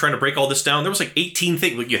first started trying to break all this down, there was like 18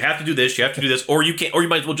 things. Like, you have to do this, you have to do this, or you can't, or you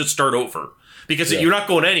might as well just start over. Because you're not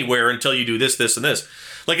going anywhere until you do this, this, and this.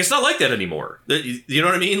 Like, it's not like that anymore. You know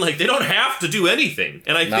what I mean? Like, they don't have to do anything.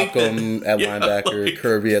 And I Malcolm think at linebacker,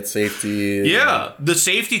 Kirby at safety. Yeah, the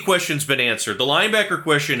safety question's been answered. The linebacker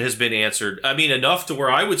question has been answered. I mean, enough to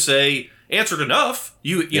where I would say answered enough.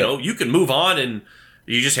 You know, you can move on, and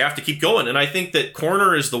you just have to keep going. And I think that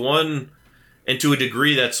corner is the one, and to a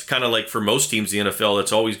degree, that's kind of like for most teams in the NFL,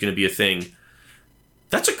 that's always going to be a thing.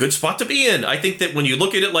 That's a good spot to be in. I think that when you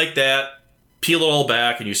look at it like that, peel it all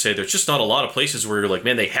back, and you say there's just not a lot of places where you're like,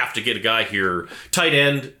 man, they have to get a guy here. Tight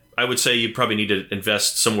end, I would say you probably need to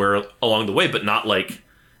invest somewhere along the way, but not like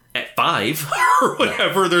at 5 or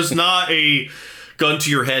whatever. There's not a gun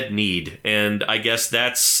to your head need. And I guess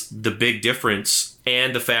that's the big difference,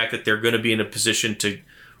 and the fact that they're going to be in a position to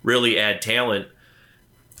really add talent.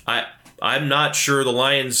 I'm not sure the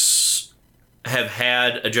Lions have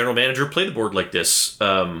had a general manager play the board like this,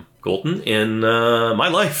 Golden, in my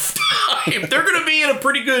life. They're going to be in a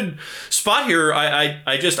pretty good spot here.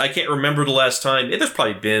 I can't remember the last time. There's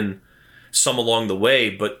probably been some along the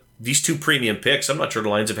way, but these 2 premium picks, I'm not sure the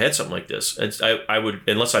Lions have had something like this. I would,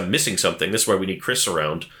 unless I'm missing something. This is why we need Chris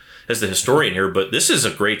around as the historian here. But this is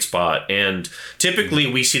a great spot, and typically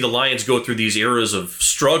we see the Lions go through these eras of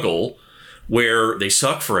struggle where they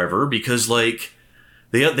suck forever because like.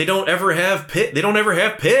 They don't ever have picks. They don't ever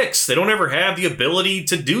have the ability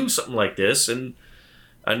to do something like this, and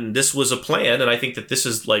this was a plan. And I think that this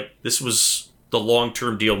was the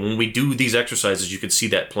long-term deal. When we do these exercises, you can see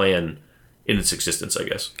that plan in its existence, I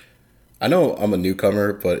guess. I know I'm a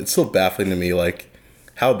newcomer, but it's still baffling to me, like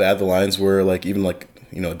how bad the Lions were, like even like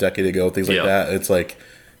a decade ago, things like that. It's like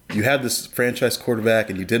you had this franchise quarterback,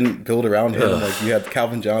 and you didn't build around him. Like you had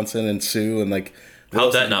Calvin Johnson and Sue, and like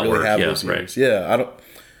how'd that not work? Right. Yeah,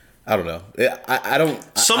 I don't know. I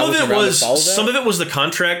don't. Some of it was the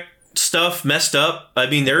contract stuff messed up. I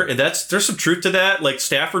mean, there's some truth to that. Like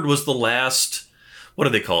Stafford was the last. What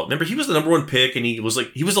do they call it? Remember, he was the number 1 pick, and he was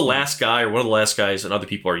the last guy or one of the last guys, and other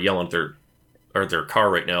people are yelling at their car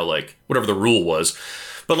right now, like whatever the rule was.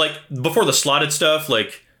 But like before the slotted stuff,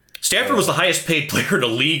 like Stafford was the highest paid player in the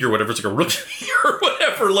league or whatever. It's like a rookie or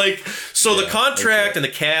whatever. Like so, the contract and the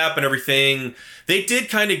cap and everything, they did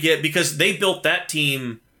kind of get because they built that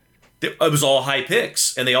team. It was all high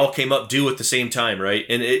picks, and they all came up due at the same time, right?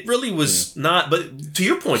 And it really was not. But to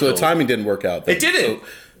your point, so the timing didn't work out. It didn't.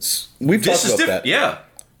 So we've talked about that. Yeah,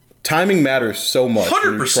 timing matters so much.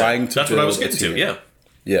 100%. That's what I was getting to. Yeah.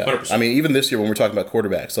 100%. I mean, even this year when we're talking about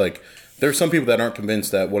quarterbacks, like there are some people that aren't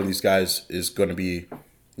convinced that one of these guys is going to be,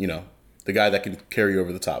 the guy that can carry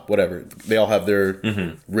over the top. Whatever. They all have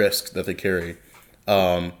their risk that they carry.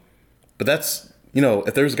 But that's.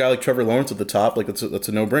 If there's a guy like Trevor Lawrence at the top, like that's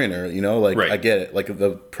a no-brainer. Right. I get it. Like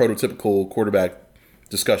the prototypical quarterback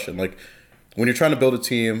discussion. Like when you're trying to build a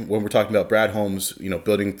team, when we're talking about Brad Holmes,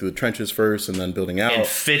 building through the trenches first and then building out and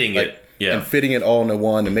fitting it, and fitting it all into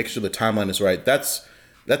one and make sure the timeline is right. That's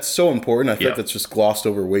so important. I think that's just glossed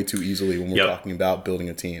over way too easily when we're talking about building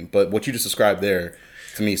a team. But what you just described there,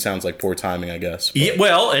 to me, sounds like poor timing, I guess. But. Yeah,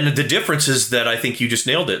 well, and the difference is that I think you just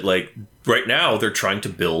nailed it. Like right now, they're trying to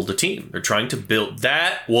build a team. They're trying to build. They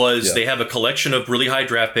have a collection of really high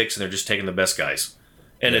draft picks, and they're just taking the best guys.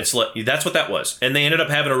 And it's like that's what that was. And they ended up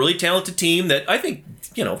having a really talented team that I think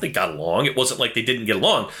they got along. It wasn't like they didn't get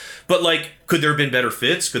along, but like, could there have been better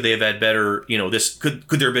fits? Could they have had better?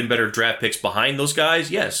 Could there have been better draft picks behind those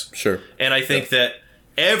guys? Yes, sure. And I think that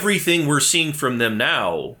everything we're seeing from them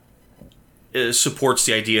now supports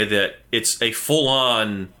the idea that it's a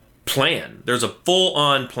full-on plan. There's a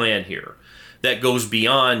full-on plan here that goes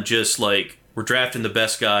beyond just like we're drafting the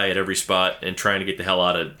best guy at every spot and trying to get the hell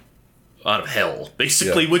out of hell,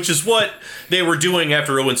 basically, which is what they were doing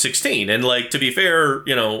after 0-16. And like, to be fair,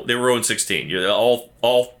 they were 0-16.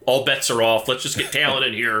 All bets are off. Let's just get talent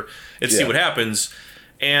in here and see what happens.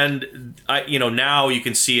 And now you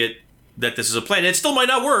can see it that this is a plan. It still might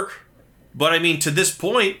not work, but I mean, to this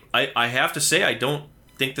point, I have to say I don't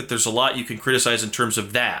think that there's a lot you can criticize in terms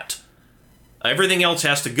of that. Everything else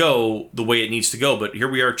has to go the way it needs to go, but here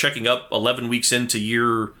we are checking up 11 weeks into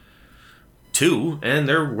year 2, and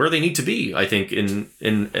they're where they need to be, I think, in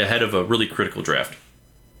ahead of a really critical draft.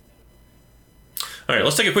 All right,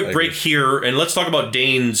 let's take a quick break here, and let's talk about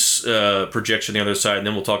Dane's projection on the other side, and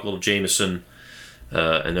then we'll talk a little Jameson,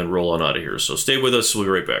 and then roll on out of here. So stay with us. We'll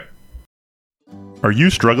be right back. Are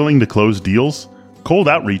you struggling to close deals? Cold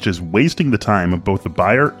outreach is wasting the time of both the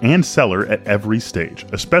buyer and seller at every stage,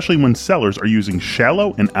 especially when sellers are using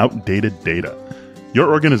shallow and outdated data.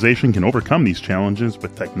 Your organization can overcome these challenges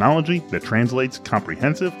with technology that translates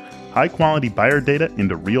comprehensive, high-quality buyer data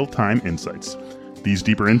into real-time insights. These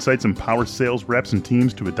deeper insights empower sales reps and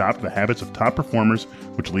teams to adopt the habits of top performers,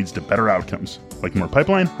 which leads to better outcomes, like more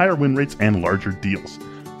pipeline, higher win rates, and larger deals.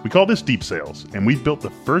 We call this Deep Sales, and we've built the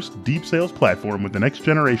first deep sales platform with the next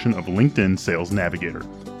generation of LinkedIn Sales Navigator.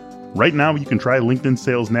 Right now, you can try LinkedIn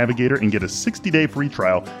Sales Navigator and get a 60-day free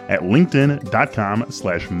trial at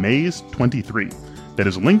linkedin.com/maze23. That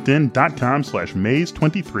is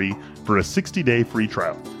linkedin.com/maze23 for a 60-day free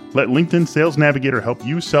trial. Let LinkedIn Sales Navigator help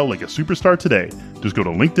you sell like a superstar today. Just go to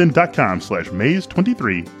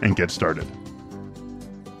linkedin.com/maze23 and get started.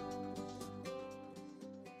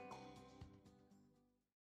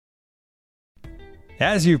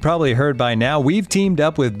 As you've probably heard by now, we've teamed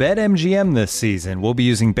up with BetMGM this season. We'll be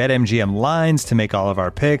using BetMGM lines to make all of our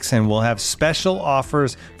picks, and we'll have special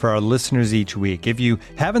offers for our listeners each week. If you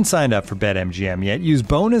haven't signed up for BetMGM yet, use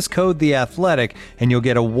bonus code The Athletic, and you'll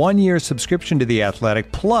get a 1-year subscription to The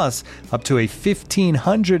Athletic, plus up to a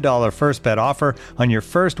 $1,500 first bet offer on your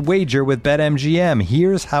first wager with BetMGM.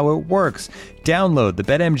 Here's how it works. Download the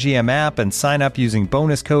BetMGM app and sign up using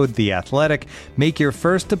bonus code The Athletic. Make your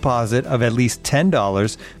first deposit of at least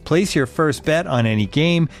 $10. Place your first bet on any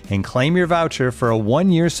game and claim your voucher for a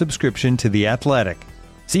 1-year subscription to The Athletic.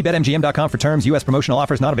 See BetMGM.com for terms. U.S. promotional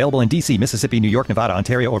offers not available in D.C., Mississippi, New York, Nevada,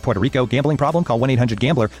 Ontario, or Puerto Rico. Gambling problem? Call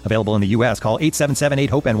 1-800-GAMBLER. Available in the U.S. Call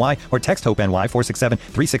 877-8-HOPE-NY or text HOPE-NY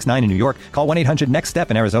 467-369 in New York. Call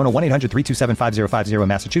 1-800-NEXT-STEP in Arizona. 1-800-327-5050 in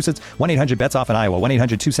Massachusetts. 1-800-BETS-OFF in Iowa.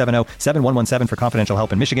 1-800-270-7117 for confidential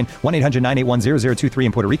help in Michigan. 1-800-981-0023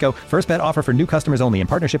 in Puerto Rico. First bet offer for new customers only in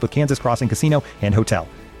partnership with Kansas Crossing Casino and Hotel.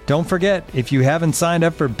 Don't forget, if you haven't signed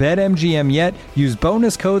up for BetMGM yet, use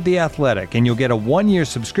bonus code The Athletic, and you'll get a 1-year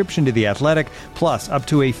subscription to The Athletic, plus up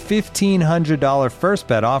to a $1,500 first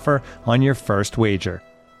bet offer on your first wager.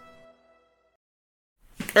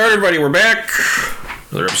 All right, everybody, we're back.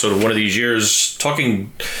 Another episode of One of These Years,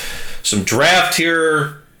 talking some draft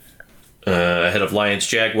here ahead of Lions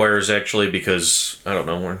Jaguars, actually, because I don't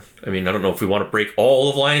know if we want to break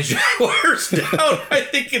all of Lions Jaguars down. I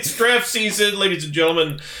think it's draft season, ladies and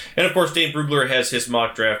gentlemen. And of course, Dane Brugler has his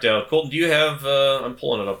mock draft out. Colton, do you have? I'm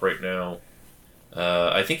pulling it up right now.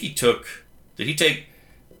 I think did he take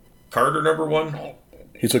Carter number 1?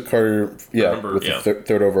 He took Carter, the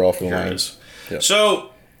third overall for the Lions. Yeah.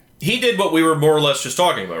 So he did what we were more or less just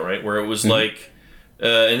talking about, right? Where it was like,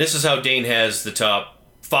 and this is how Dane has the top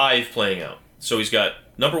 5 playing out. So he's got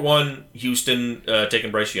number 1, Houston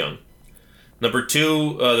taking Bryce Young. Number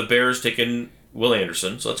 2, the Bears taking Will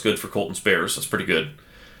Anderson. So that's good for Colton's Bears. That's pretty good.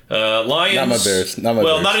 Lions. Not my Bears.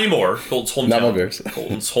 Bears. Not anymore. Colton's hometown. Not my Bears.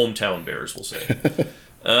 Colton's hometown Bears, we'll say.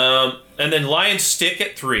 And then Lions stick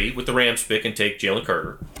at 3 with the Rams pick and take Jalen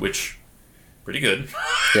Carter, which pretty good.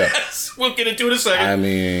 Yeah. We'll get into it in a second. I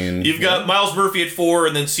mean, you've got Miles Murphy at 4,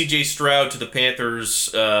 and then C.J. Stroud to the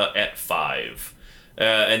Panthers at 5.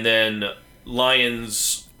 And then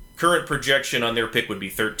Lions' current projection on their pick would be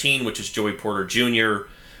 13, which is Joey Porter Jr.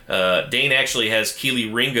 Dane actually has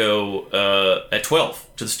Kelee Ringo at 12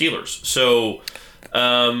 to the Steelers. So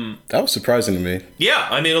that was surprising to me. Yeah,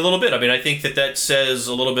 I mean, a little bit. I mean, I think that says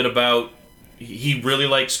a little bit about he really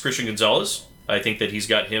likes Christian Gonzalez. I think that he's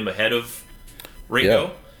got him ahead of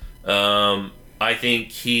Ringo. Yeah. I think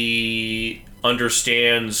he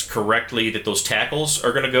understands correctly that those tackles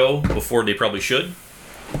are going to go before they probably should.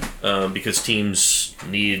 Because teams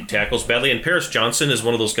need tackles badly, and Paris Johnson is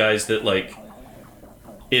one of those guys that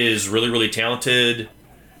is really, really talented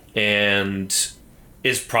and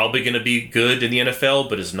is probably going to be good in the NFL,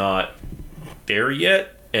 but is not there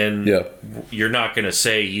yet. And you're not going to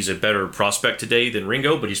say he's a better prospect today than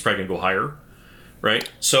Ringo, but he's probably going to go higher, right?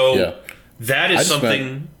 So that is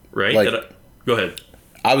something, right? Go ahead.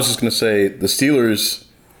 I was just going to say the Steelers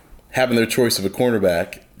having their choice of a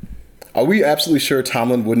cornerback. Are we absolutely sure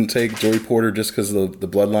Tomlin wouldn't take Joey Porter just because of the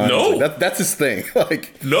bloodline? No. Like, that's his thing.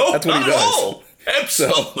 Like, No, that's what not he does. at all.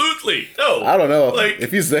 Absolutely. No. I don't know. Like,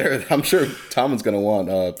 if he's there, I'm sure Tomlin's going to want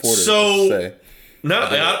Porter So- to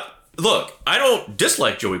say. Look, I don't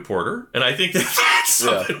dislike Joey Porter, and I think that's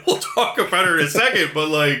something we'll talk about her in a second, but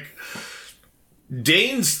like,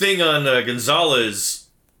 Dane's thing on Gonzalez,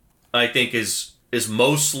 I think, is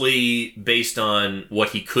mostly based on what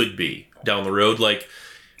he could be down the road. Like,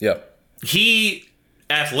 he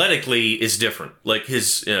athletically is different. Like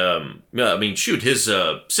his, his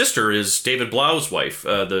sister is David Blau's wife,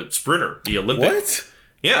 the sprinter, the Olympic. What?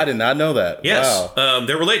 Yeah, I did not know that. Yes, Wow.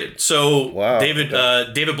 They're related. So Wow. David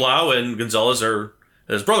Blau and Gonzalez are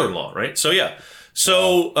his brother-in-law, right? So yeah.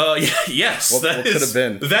 So yes, What that could is have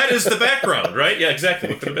been? that is the background, right? Yeah, exactly.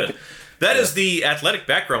 What could have been? That is the athletic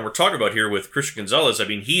background we're talking about here with Christian Gonzalez. I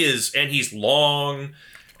mean, he's long,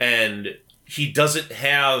 and he doesn't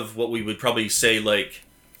have what we would probably say like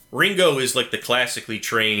Ringo is like the classically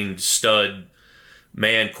trained stud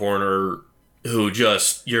man corner who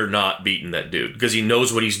just, you're not beating that dude because he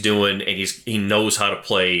knows what he's doing and he knows how to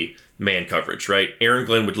play man coverage, right? Aaron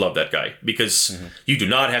Glenn would love that guy because you do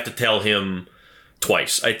not have to tell him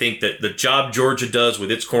twice. I think that the job Georgia does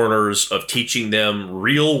with its corners of teaching them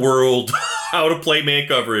real world how to play man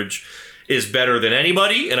coverage is better than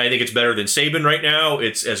anybody, and I think it's better than Saban right now.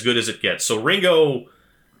 It's as good as it gets. So Ringo,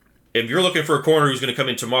 if you're looking for a corner who's going to come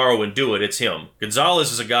in tomorrow and do it, it's him.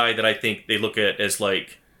 Gonzalez is a guy that I think they look at as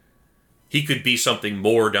like, he could be something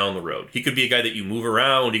more down the road. He could be a guy that you move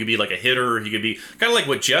around. He could be like a hitter. He could be kind of like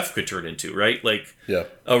what Jeff could turn into, right? Like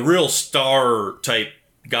a real star type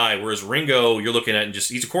guy. Whereas Ringo, you're looking at and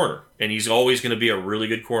just, he's a corner. And he's always going to be a really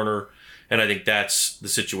good corner. And I think that's the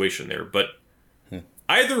situation there. But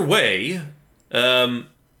either way,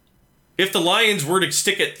 if the Lions were to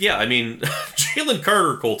stick it, Jalen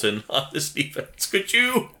Carter, Colton, on this defense, could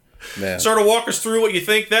you sort of walk us through what you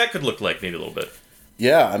think that could look like maybe a little bit?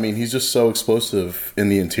 Yeah, I mean, he's just so explosive in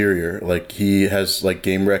the interior. Like, he has, like,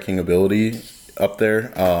 game-wrecking ability up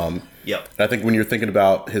there. I think when you're thinking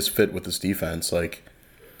about his fit with this defense, like,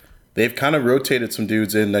 they've kind of rotated some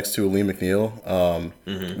dudes in next to Aleem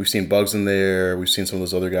McNeil. We've seen Bugs in there. We've seen some of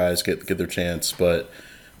those other guys get their chance. But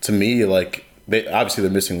to me, like, obviously they're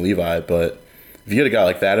missing Levi, but if you get a guy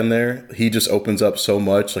like that in there, he just opens up so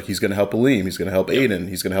much. Like, he's going to help Aleem. He's going to help Aiden.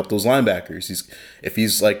 He's going to help those linebackers. If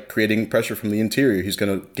he's like creating pressure from the interior, he's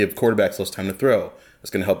going to give quarterbacks less time to throw. It's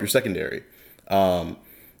going to help your secondary. So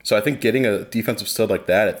I think getting a defensive stud like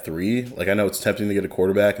that at 3, like, I know it's tempting to get a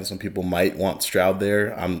quarterback, and some people might want Stroud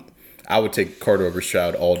there. I would take Carter over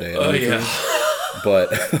Stroud all day.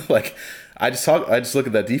 But like, I just look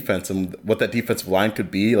at that defense and what that defensive line could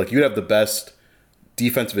be. Like, you'd have the best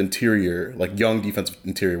defensive interior, like young defensive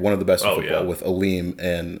interior, one of the best in football with Aleem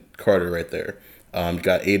and Carter right there. You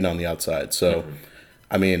got Aiden on the outside. So,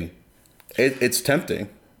 I mean, it's tempting.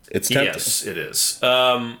 It's tempting. Yes, it is.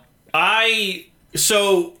 I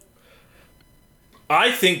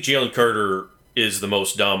think Jalen Carter is the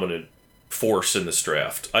most dominant force in this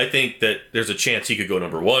draft. I think that there's a chance he could go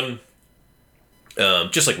number 1,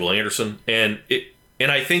 just like Will Anderson. And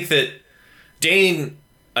I think that Dane,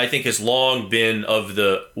 I think, has long been of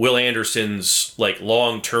the Will Anderson's like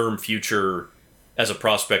long-term future as a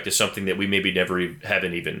prospect is something that we maybe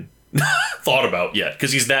haven't even thought about yet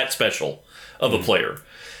because he's that special of a player.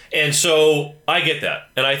 And so I get that.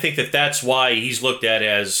 And I think that that's why he's looked at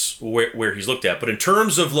as where he's looked at. But in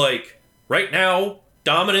terms of like right now,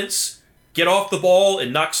 dominance, get off the ball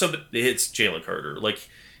and knock somebody, it's Jalen Carter. Like,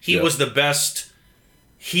 he was the best.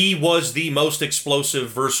 He was the most explosive,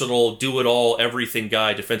 versatile, do-it-all, everything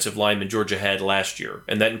guy, defensive lineman Georgia had last year.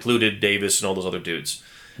 And that included Davis and all those other dudes.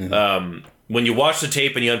 When you watch the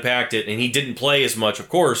tape and you unpacked it, and he didn't play as much, of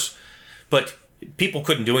course, but people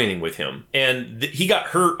couldn't do anything with him. And he got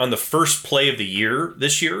hurt on the first play of the year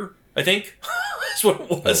this year, I think. That's what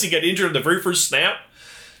it was. He got injured on the very first snap.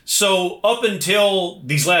 So up until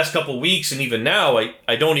these last couple of weeks, and even now,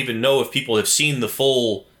 I don't even know if people have seen the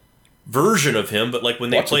full version of him, but like when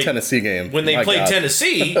they played Tennessee game, when they played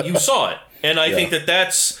Tennessee, you saw it, and I think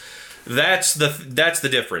that's the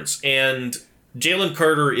difference. And Jalen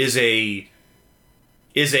Carter is a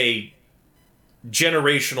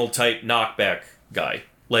generational type knockback guy.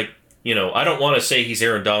 Like, I don't want to say he's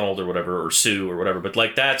Aaron Donald or whatever, or Sue or whatever, but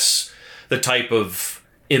like that's the type of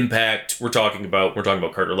impact we're talking about. We're talking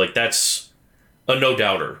about Carter. Like, that's a no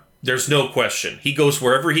doubter. There's no question. He goes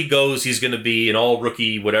wherever he goes, he's going to be an all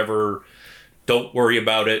rookie, whatever. Don't worry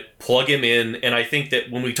about it. Plug him in. And I think that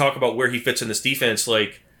when we talk about where he fits in this defense,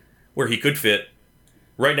 like, where he could fit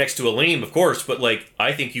right next to Aleem, of course, but like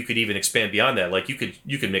I think you could even expand beyond that. Like you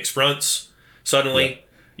could mix fronts suddenly. Yeah.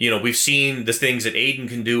 You know, we've seen the things that Aiden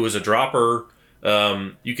can do as a dropper.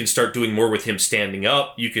 You can start doing more with him standing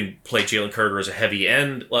up. You can play Jalen Carter as a heavy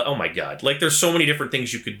end. Oh my God! Like there's so many different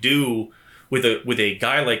things you could do with a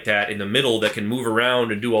guy like that in the middle that can move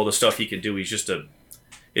around and do all the stuff he can do. He's just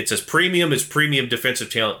it's as premium defensive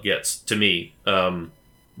talent gets to me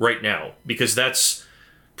right now, because that's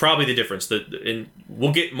probably the difference. And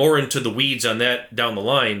we'll get more into the weeds on that down the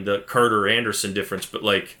line, the Carter Anderson difference. But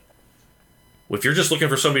like, if you're just looking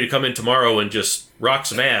for somebody to come in tomorrow and just rock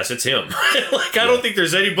some ass, it's him. Like I don't think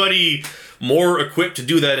there's anybody more equipped to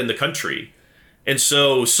do that in the country. And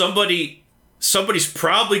so somebody's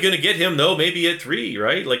probably going to get him though, maybe at 3,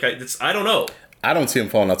 right? Like I don't know. I don't see him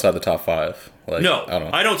falling outside the top 5. Like, no,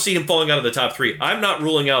 I don't see him falling out of the top 3. I'm not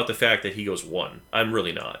ruling out the fact that he goes 1. I'm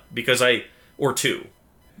really not, because or 2,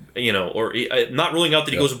 you know, or I'm not ruling out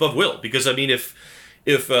that he goes above Will, because I mean, if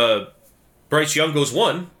Bryce Young goes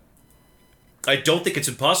 1, I don't think it's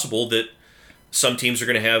impossible that some teams are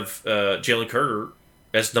going to have Jalen Carter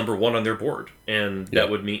as number 1 on their board, and that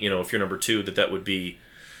would mean, you know, if you're number 2, that would be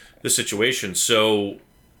the situation. So,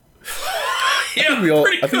 I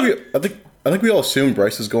think we all assume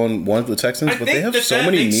Bryce is going 1 to the Texans, but they have so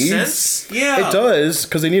many needs. Sense. Yeah, it does,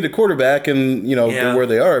 because they need a quarterback, and you know they're where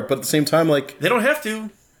they are. But at the same time, like they don't have to.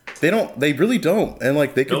 They don't. They really don't. And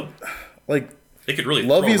like they could, like they could really.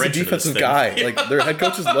 Lovey is a defensive guy. Like their head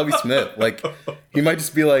coach is Lovey Smith. Like he might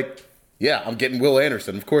just be like, yeah, I'm getting Will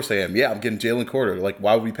Anderson. Of course I am. Yeah, I'm getting Jalen Carter. Like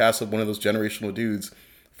why would we pass up one of those generational dudes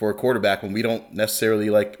for a quarterback when we don't necessarily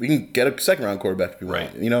like? We can get a second round quarterback if we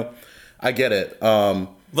want. You know, I get it.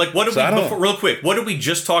 Like, what did real quick, what did we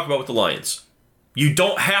just talk about with the Lions? You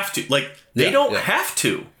don't have to. Like, they don't have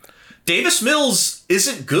to. Davis Mills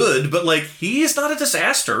isn't good, but, like, he is not a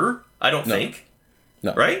disaster, I don't think.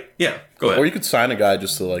 No. Right? Yeah, go ahead. Or you could sign a guy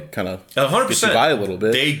just to, like, kind of 100%. Get you by a little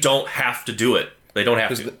bit. They don't have to do it. They don't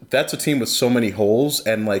have to. That's a team with so many holes,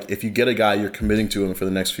 and, like, if you get a guy, you're committing to him for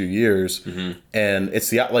the next few years, and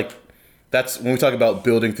it's that's when we talk about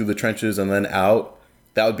building through the trenches and then out.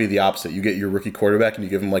 That would be the opposite. You get your rookie quarterback and you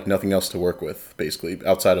give him like nothing else to work with, basically,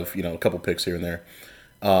 outside of, you know, a couple picks here and there.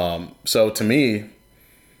 So to me,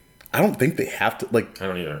 I don't think they have to. Like, I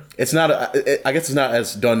don't either. It's not. I guess it's not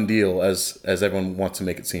as done deal as everyone wants to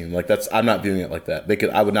make it seem. Like I'm not viewing it like that.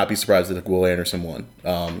 I would not be surprised if Will Anderson won.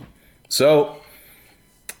 So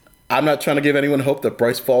I'm not trying to give anyone hope that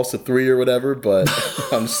Bryce falls to 3 or whatever, but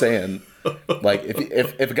I'm saying, like,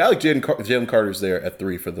 if a guy like Jalen Carter's there at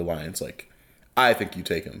 3 for the Lions, like. I think you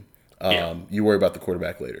take him. You worry about the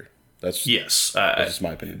quarterback later. That's just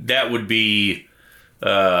my opinion. That would be,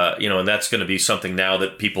 and that's going to be something now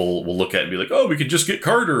that people will look at and be like, oh, we could just get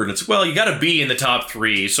Carter. And it's, well, you got to be in the top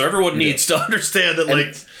 3. So everyone needs to understand that,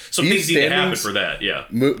 like, some things need to happen for that. Yeah.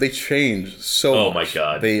 They change so much. Oh, my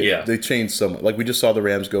God. They change so much. Like, we just saw the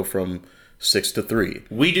Rams go from 6 to 3.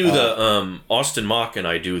 We do Austin Mock and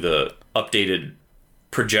I do the updated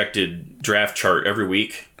projected draft chart every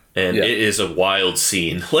week. And it is a wild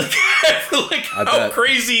scene. Like how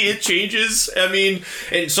crazy it changes. I mean,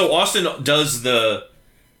 and so Austin does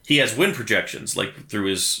he has win projections, like through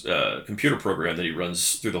his computer program that he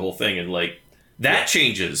runs through the whole thing. And like that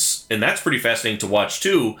changes. And that's pretty fascinating to watch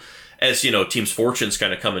too, as, you know, teams' fortunes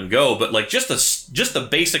kind of come and go. But like just the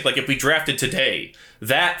basic, like if we drafted today,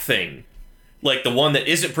 that thing, like the one that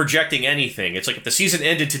isn't projecting anything. It's like if the season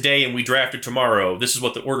ended today and we drafted tomorrow, this is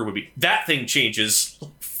what the order would be. That thing changes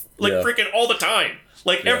freaking all the time.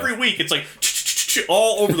 Like every week, it's like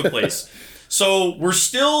all over the place. So we're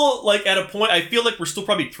still like at a point, I feel like we're still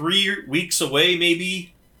probably 3 weeks away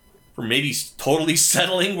maybe from maybe totally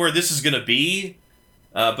settling where this is going to be.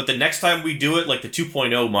 But the next time we do it, like the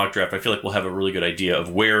 2.0 mock draft, I feel like we'll have a really good idea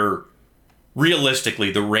of where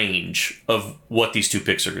realistically the range of what these 2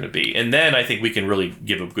 picks are going to be. And then I think we can really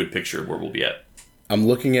give a good picture of where we'll be at. I'm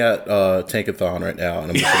looking at Tankathon right now,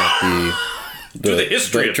 and I'm looking at the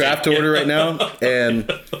history of draft order right now, and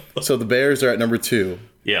so the Bears are at number 2.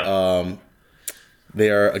 Yeah. They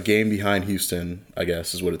are a game behind Houston, I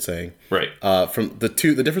guess is what it's saying. Right. From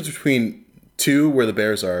the difference between 2 where the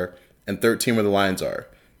Bears are and 13 where the Lions are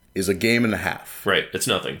is a game and a half. Right. It's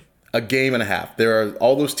nothing. A game and a half.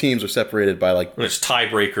 All those teams are separated by like there's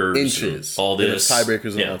tiebreakers, inches, all this,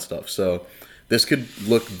 tiebreakers and all that stuff. So this could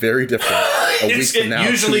look very different. It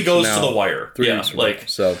usually goes to the wire. 3 weeks from now.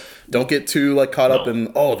 So don't get too like caught up in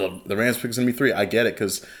the Rams pick is gonna be 3. I get it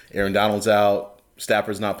because Aaron Donald's out,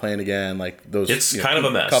 Stafford's not playing again. Like those, it's kind of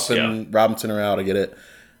a mess. Kupp and Robinson are out. I get it,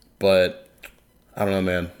 but I don't know,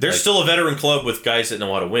 man. There's still a veteran club with guys that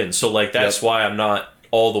know how to win. So like that's why I'm not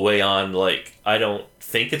all the way on. Like, I don't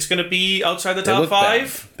think it's going to be outside the top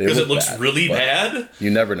 5 because it looks really bad.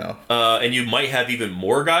 You never know. And you might have even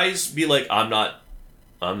more guys be like, I'm not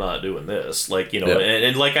doing this. Like,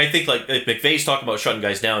 and like, I think like if McVay's talking about shutting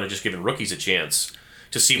guys down and just giving rookies a chance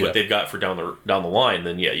to see what they've got for down the line,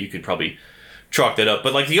 then yeah, you could probably chalk that up.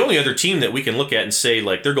 But like the only other team that we can look at and say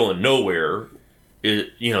like they're going nowhere, they're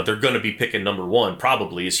going to be picking number 1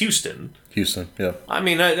 probably is Houston. Houston, yeah. I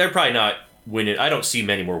mean, they're probably not winning. I don't see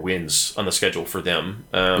many more wins on the schedule for them.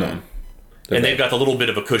 No, and they've got a little bit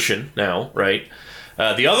of a cushion now, right?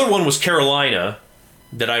 The other one was Carolina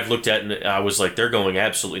that I've looked at, and I was like, they're going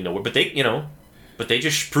absolutely nowhere. But they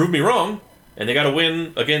just proved me wrong, and they got to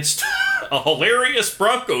win against a hilarious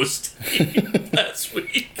Broncos team last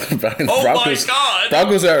week. My God!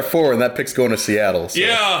 Broncos are at 4, and that pick's going to Seattle. So.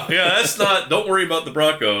 Yeah, that's not. Don't worry about the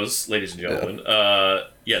Broncos, ladies and gentlemen.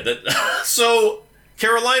 So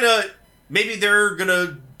Carolina, maybe they're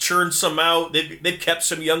gonna churn some out. They've kept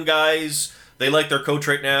some young guys. They like their coach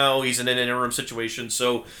right now. He's in an interim situation,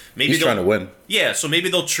 so maybe he's trying to win. Yeah, so maybe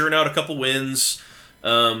they'll churn out a couple wins.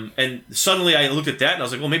 And suddenly I looked at that and I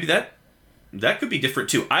was like, well, maybe that could be different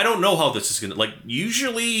too. I don't know how this is gonna. Like,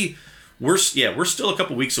 usually we're still a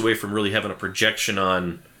couple weeks away from really having a projection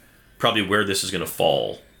on probably where this is gonna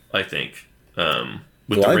fall. I think with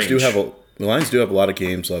the Lions the Lions do have a lot of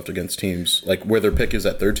games left against teams like where their pick is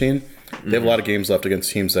at 13. They have a lot of games left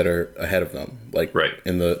against teams that are ahead of them, like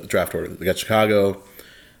in the draft order. They got Chicago,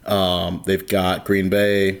 they've got Green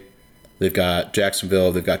Bay, they've got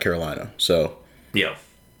Jacksonville, they've got Carolina. So yeah,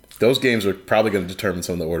 those games are probably going to determine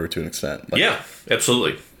some of the order to an extent. Like, yeah,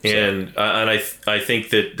 absolutely. So. And I think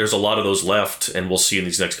that there's a lot of those left, and we'll see in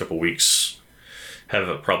these next couple weeks have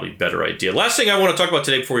a probably better idea. Last thing I want to talk about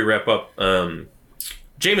today before we wrap up,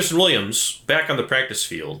 Jameson Williams back on the practice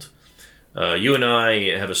field. You and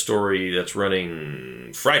I have a story that's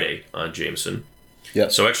running Friday on Jameson. Yeah.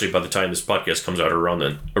 So actually, by the time this podcast comes out around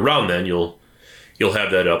then you'll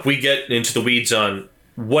have that up. We get into the weeds on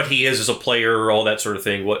what he is as a player, all that sort of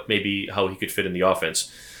thing. How he could fit in the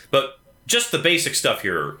offense, but just the basic stuff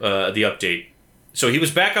here. The update. So he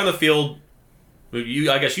was back on the field.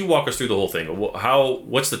 I guess you walk us through the whole thing.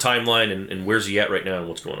 What's the timeline and where's he at right now and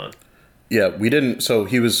what's going on? Yeah, we didn't. So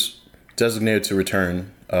he was designated to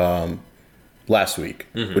return last week,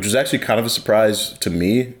 which was actually kind of a surprise to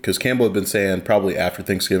me because Campbell had been saying probably after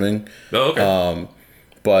Thanksgiving. Oh, okay.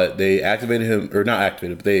 But they activated him, or not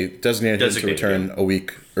activated, but they designated him to return a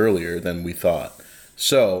week earlier than we thought.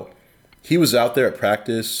 So he was out there at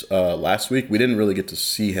practice last week. We didn't really get to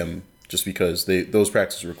see him just because those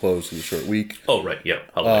practices were closed for the short week. Oh, right,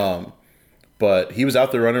 yeah. But he was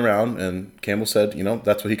out there running around, and Campbell said,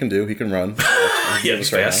 that's what he can do. He can run. Yeah,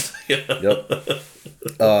 he's fast. Yep.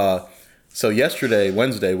 So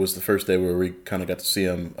Wednesday, was the first day where we kind of got to see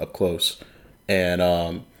him up close. And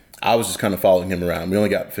I was just kind of following him around. We only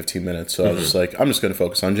got 15 minutes, so I was just like, I'm just going to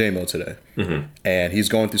focus on J-Mo today. And he's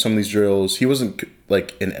going through some of these drills. He wasn't,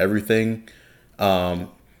 like, in everything.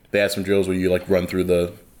 They had some drills where you, like, run through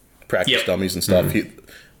the practice dummies and stuff.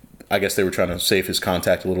 I guess they were trying to save his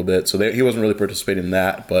contact a little bit, so he wasn't really participating in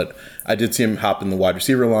that. But I did see him hop in the wide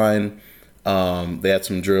receiver line. They had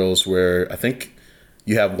some drills where I think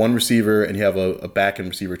you have one receiver and you have a back end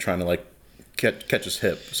receiver trying to like catch his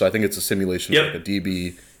hip. So I think it's a simulation of like a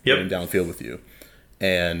DB running downfield with you.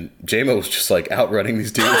 And J-Mo was just like outrunning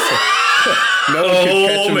these dudes. No one could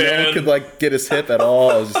catch him. No one could like get his hip at all.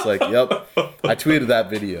 I was just like, yep. I tweeted that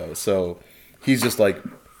video. So he's just like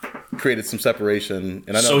created some separation.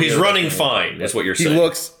 And I know so he's running fine, is what you're saying. He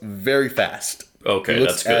looks very fast. Okay, he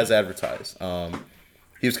looks that's good. As advertised.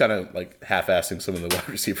 He was kind of like half-assing some of the wide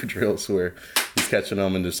receiver drills where he's catching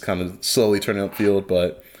them and just kind of slowly turning upfield,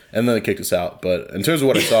 and then they kicked us out. But in terms of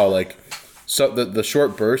what I saw, like, so the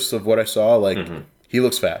short bursts of what I saw, like, he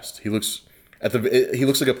looks fast. He looks like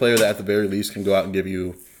a player that at the very least can go out and give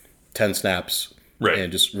you 10 snaps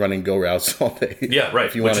and just running go routes all day. Yeah, right.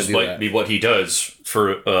 If you want to do that. Be what he does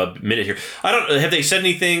for a minute here. Have they said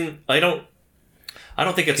anything? I don't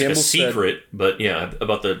think it's Campbell like a secret, but yeah,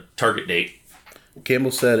 about the target date.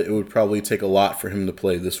 Campbell said it would probably take a lot for him to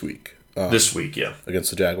play this week. Against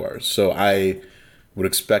the Jaguars. So I would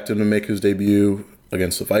expect him to make his debut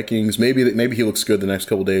against the Vikings. Maybe he looks good the next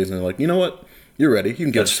couple days, and they're like, you know what, you're ready. You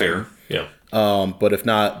can get. That's fair. Yeah. But if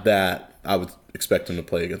not that, I would expect him to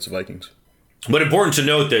play against the Vikings. But important to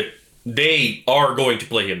note that they are going to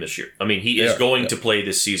play him this year. I mean, he is going to play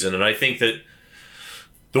this season, and I think that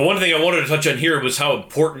the one thing I wanted to touch on here was how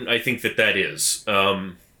important I think that is.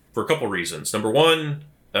 For a couple reasons. Number one,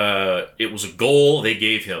 it was a goal they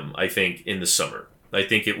gave him, I think, in the summer. I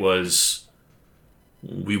think it was,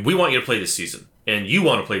 we want you to play this season. and you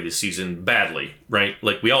want to play this season badly, right?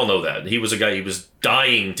 Like, we all know that. He was a guy, he was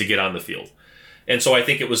dying to get on the field. And so I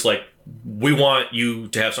think it was like, we want you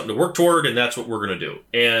to have something to work toward, and that's what we're going to do.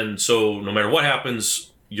 And so no matter what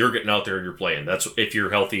happens, you're getting out there and you're playing. That's if you're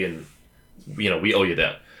healthy, and, we owe you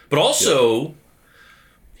that. But also,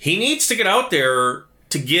 he needs to get out there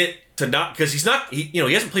to not, because he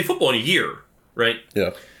hasn't played football in a year, right?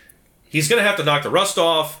 Yeah. He's going to have to knock the rust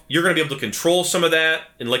off. You're going to be able to control some of that.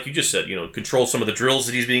 And like you just said, control some of the drills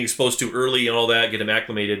that he's being exposed to early and all that, get him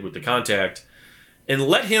acclimated with the contact. And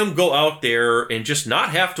let him go out there and just not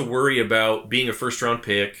have to worry about being a first-round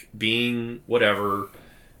pick, being whatever,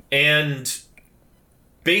 and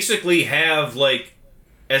basically have, like,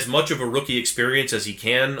 as much of a rookie experience as he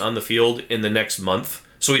can on the field in the next month,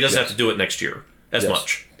 so he doesn't have to do it next year as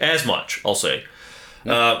much, I'll say.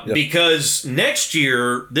 Because next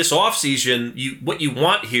year, this offseason, what you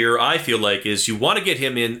want here, I feel like, is you want to get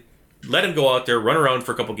him in, let him go out there, run around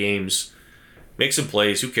for a couple games, make some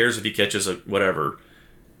plays. Who cares if he catches whatever?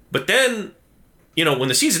 But then, when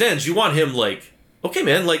the season ends, you want him, like, okay,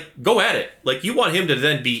 man, like, go at it. Like, you want him to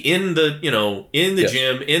then be in the,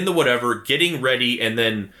 gym, in the whatever, getting ready, and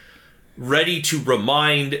then ready to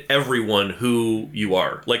remind everyone who you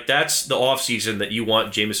are. Like, that's the offseason that you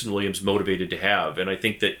want Jameson Williams motivated to have. And I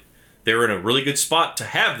think that they're in a really good spot to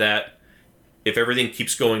have that if everything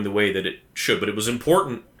keeps going the way that it should. But it was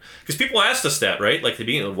important, because people asked us that, right? Like,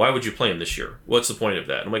 why would you play him this year? What's the point of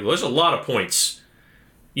that? I'm like, well, there's a lot of points,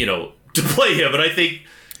 to play him. And I think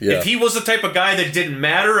if he was the type of guy that didn't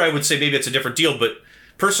matter, I would say maybe it's a different deal. But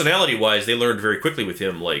personality-wise, they learned very quickly with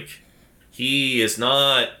him, like, he is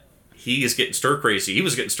getting stir-crazy. He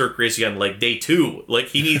was getting stir-crazy on, like, day 2. Like,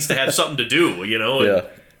 he needs to have something to do,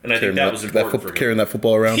 And I think that was important for him. Carrying that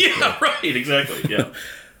football around. Yeah, right, exactly, yeah.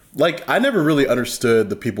 Like, I never really understood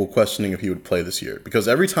the people questioning if he would play this year. Because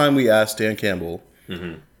every time we asked Dan Campbell,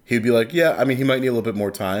 he'd be like, yeah, I mean, he might need a little bit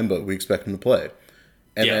more time, but we expect him to play.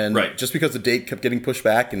 And then just because the date kept getting pushed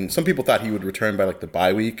back, and some people thought he would return by, like, the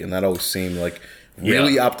bye week, and that always seemed like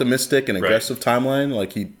really optimistic and aggressive timeline.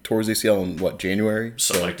 Like, he tore his ACL in, January?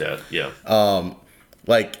 Something like that, yeah.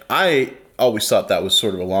 Like, I always thought that was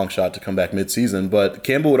sort of a long shot to come back mid-season, but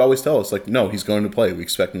Campbell would always tell us, like, no, he's going to play. We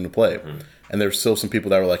expect him to play. And there's still some people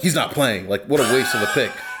that were like, he's not playing. Like, what a waste of a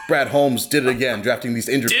pick. Brad Holmes did it again, drafting these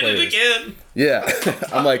injured players. Did it again. Yeah.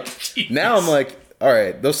 I'm like, now I'm like, all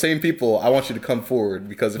right, those same people, I want you to come forward,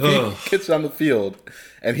 because if he gets on the field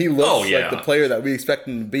and he looks like the player that we expect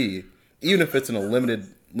him to be, even if it's in a limited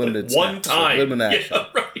one time, limited action,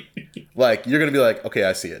 like, you're gonna be like, okay,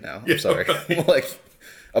 I see it now. I'm sorry. Like,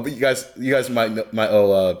 but you guys might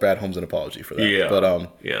owe Brad Holmes an apology for that. Yeah.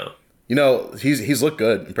 But he's looked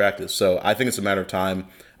good in practice, so I think it's a matter of time.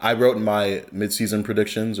 I wrote in my midseason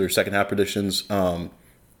predictions or second half predictions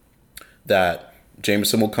that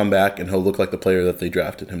Jameson will come back and he'll look like the player that they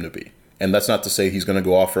drafted him to be. And that's not to say he's going to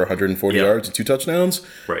go off for 140 yards and 2 touchdowns.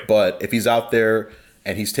 Right. But if he's out there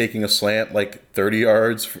and he's taking a slant like 30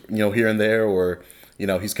 yards, here and there, or,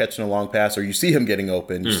 he's catching a long pass, or you see him getting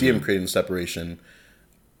open, you see him creating separation,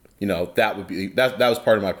 that would be that was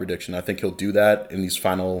part of my prediction. I think he'll do that in these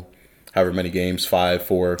final however many games, 5,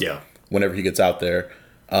 4, whenever he gets out there.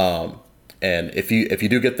 And if you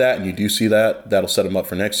do get that and you do see that, that'll set him up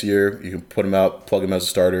for next year. You can put him out, plug him as a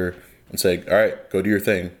starter, and say, all right, go do your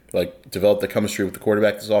thing. Like, develop the chemistry with the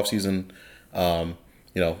quarterback this offseason.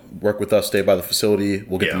 Work with us, stay by the facility.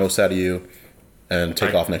 We'll get the most out of you, and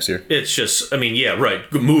take off next year. It's just,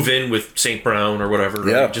 move in with St. Brown or whatever.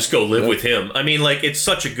 Right? Yeah. Just go live with him. I mean, like, it was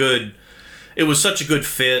such a good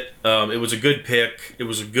fit. It was a good pick. It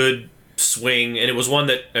was a good swing. And it was one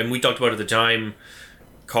that, and we talked about at the time,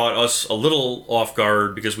 caught us a little off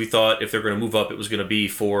guard, because we thought if they're going to move up, it was going to be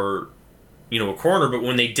for, a corner. But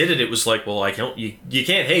when they did it, it was like, well, you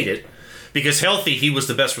can't hate it, because healthy, he was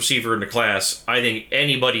the best receiver in the class. I think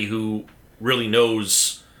anybody who really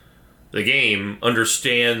knows the game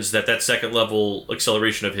understands that second level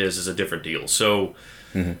acceleration of his is a different deal. So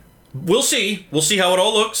we'll see. We'll see how it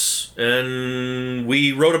all looks. And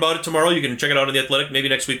we wrote about it tomorrow. You can check it out on The Athletic. Maybe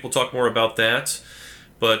next week we'll talk more about that.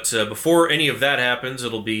 But before any of that happens,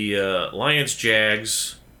 it'll be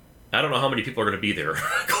Lions-Jags. I don't know how many people are going to be there,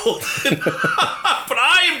 Colton. But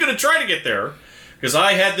I am going to try to get there, because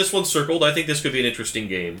I had this one circled. I think this could be an interesting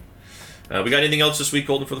game. We got anything else this week,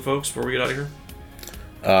 Colton, for the folks before we get out of here?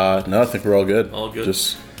 No, I think we're all good. All good.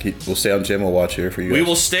 We'll stay on JMO Watch here for you guys. We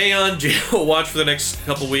will stay on JMO Watch for the next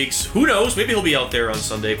couple weeks. Who knows? Maybe he'll be out there on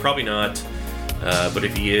Sunday. Probably not. But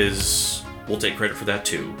if he is, we'll take credit for that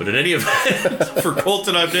too. But in any event, for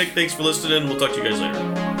Colton, I'm Nick. Thanks for listening. We'll talk to you guys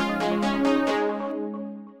later.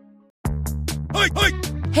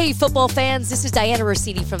 Hey, Hey, football fans, this is Diana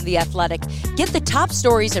Rossini from The Athletic. Get the top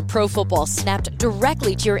stories in pro football snapped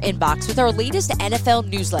directly to your inbox with our latest NFL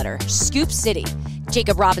newsletter, Scoop City.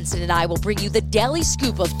 Jacob Robinson and I will bring you the daily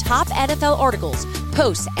scoop of top NFL articles,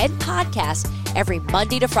 posts, and podcasts every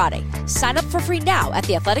Monday to Friday. Sign up for free now at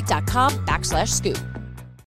theathletic.com/scoop.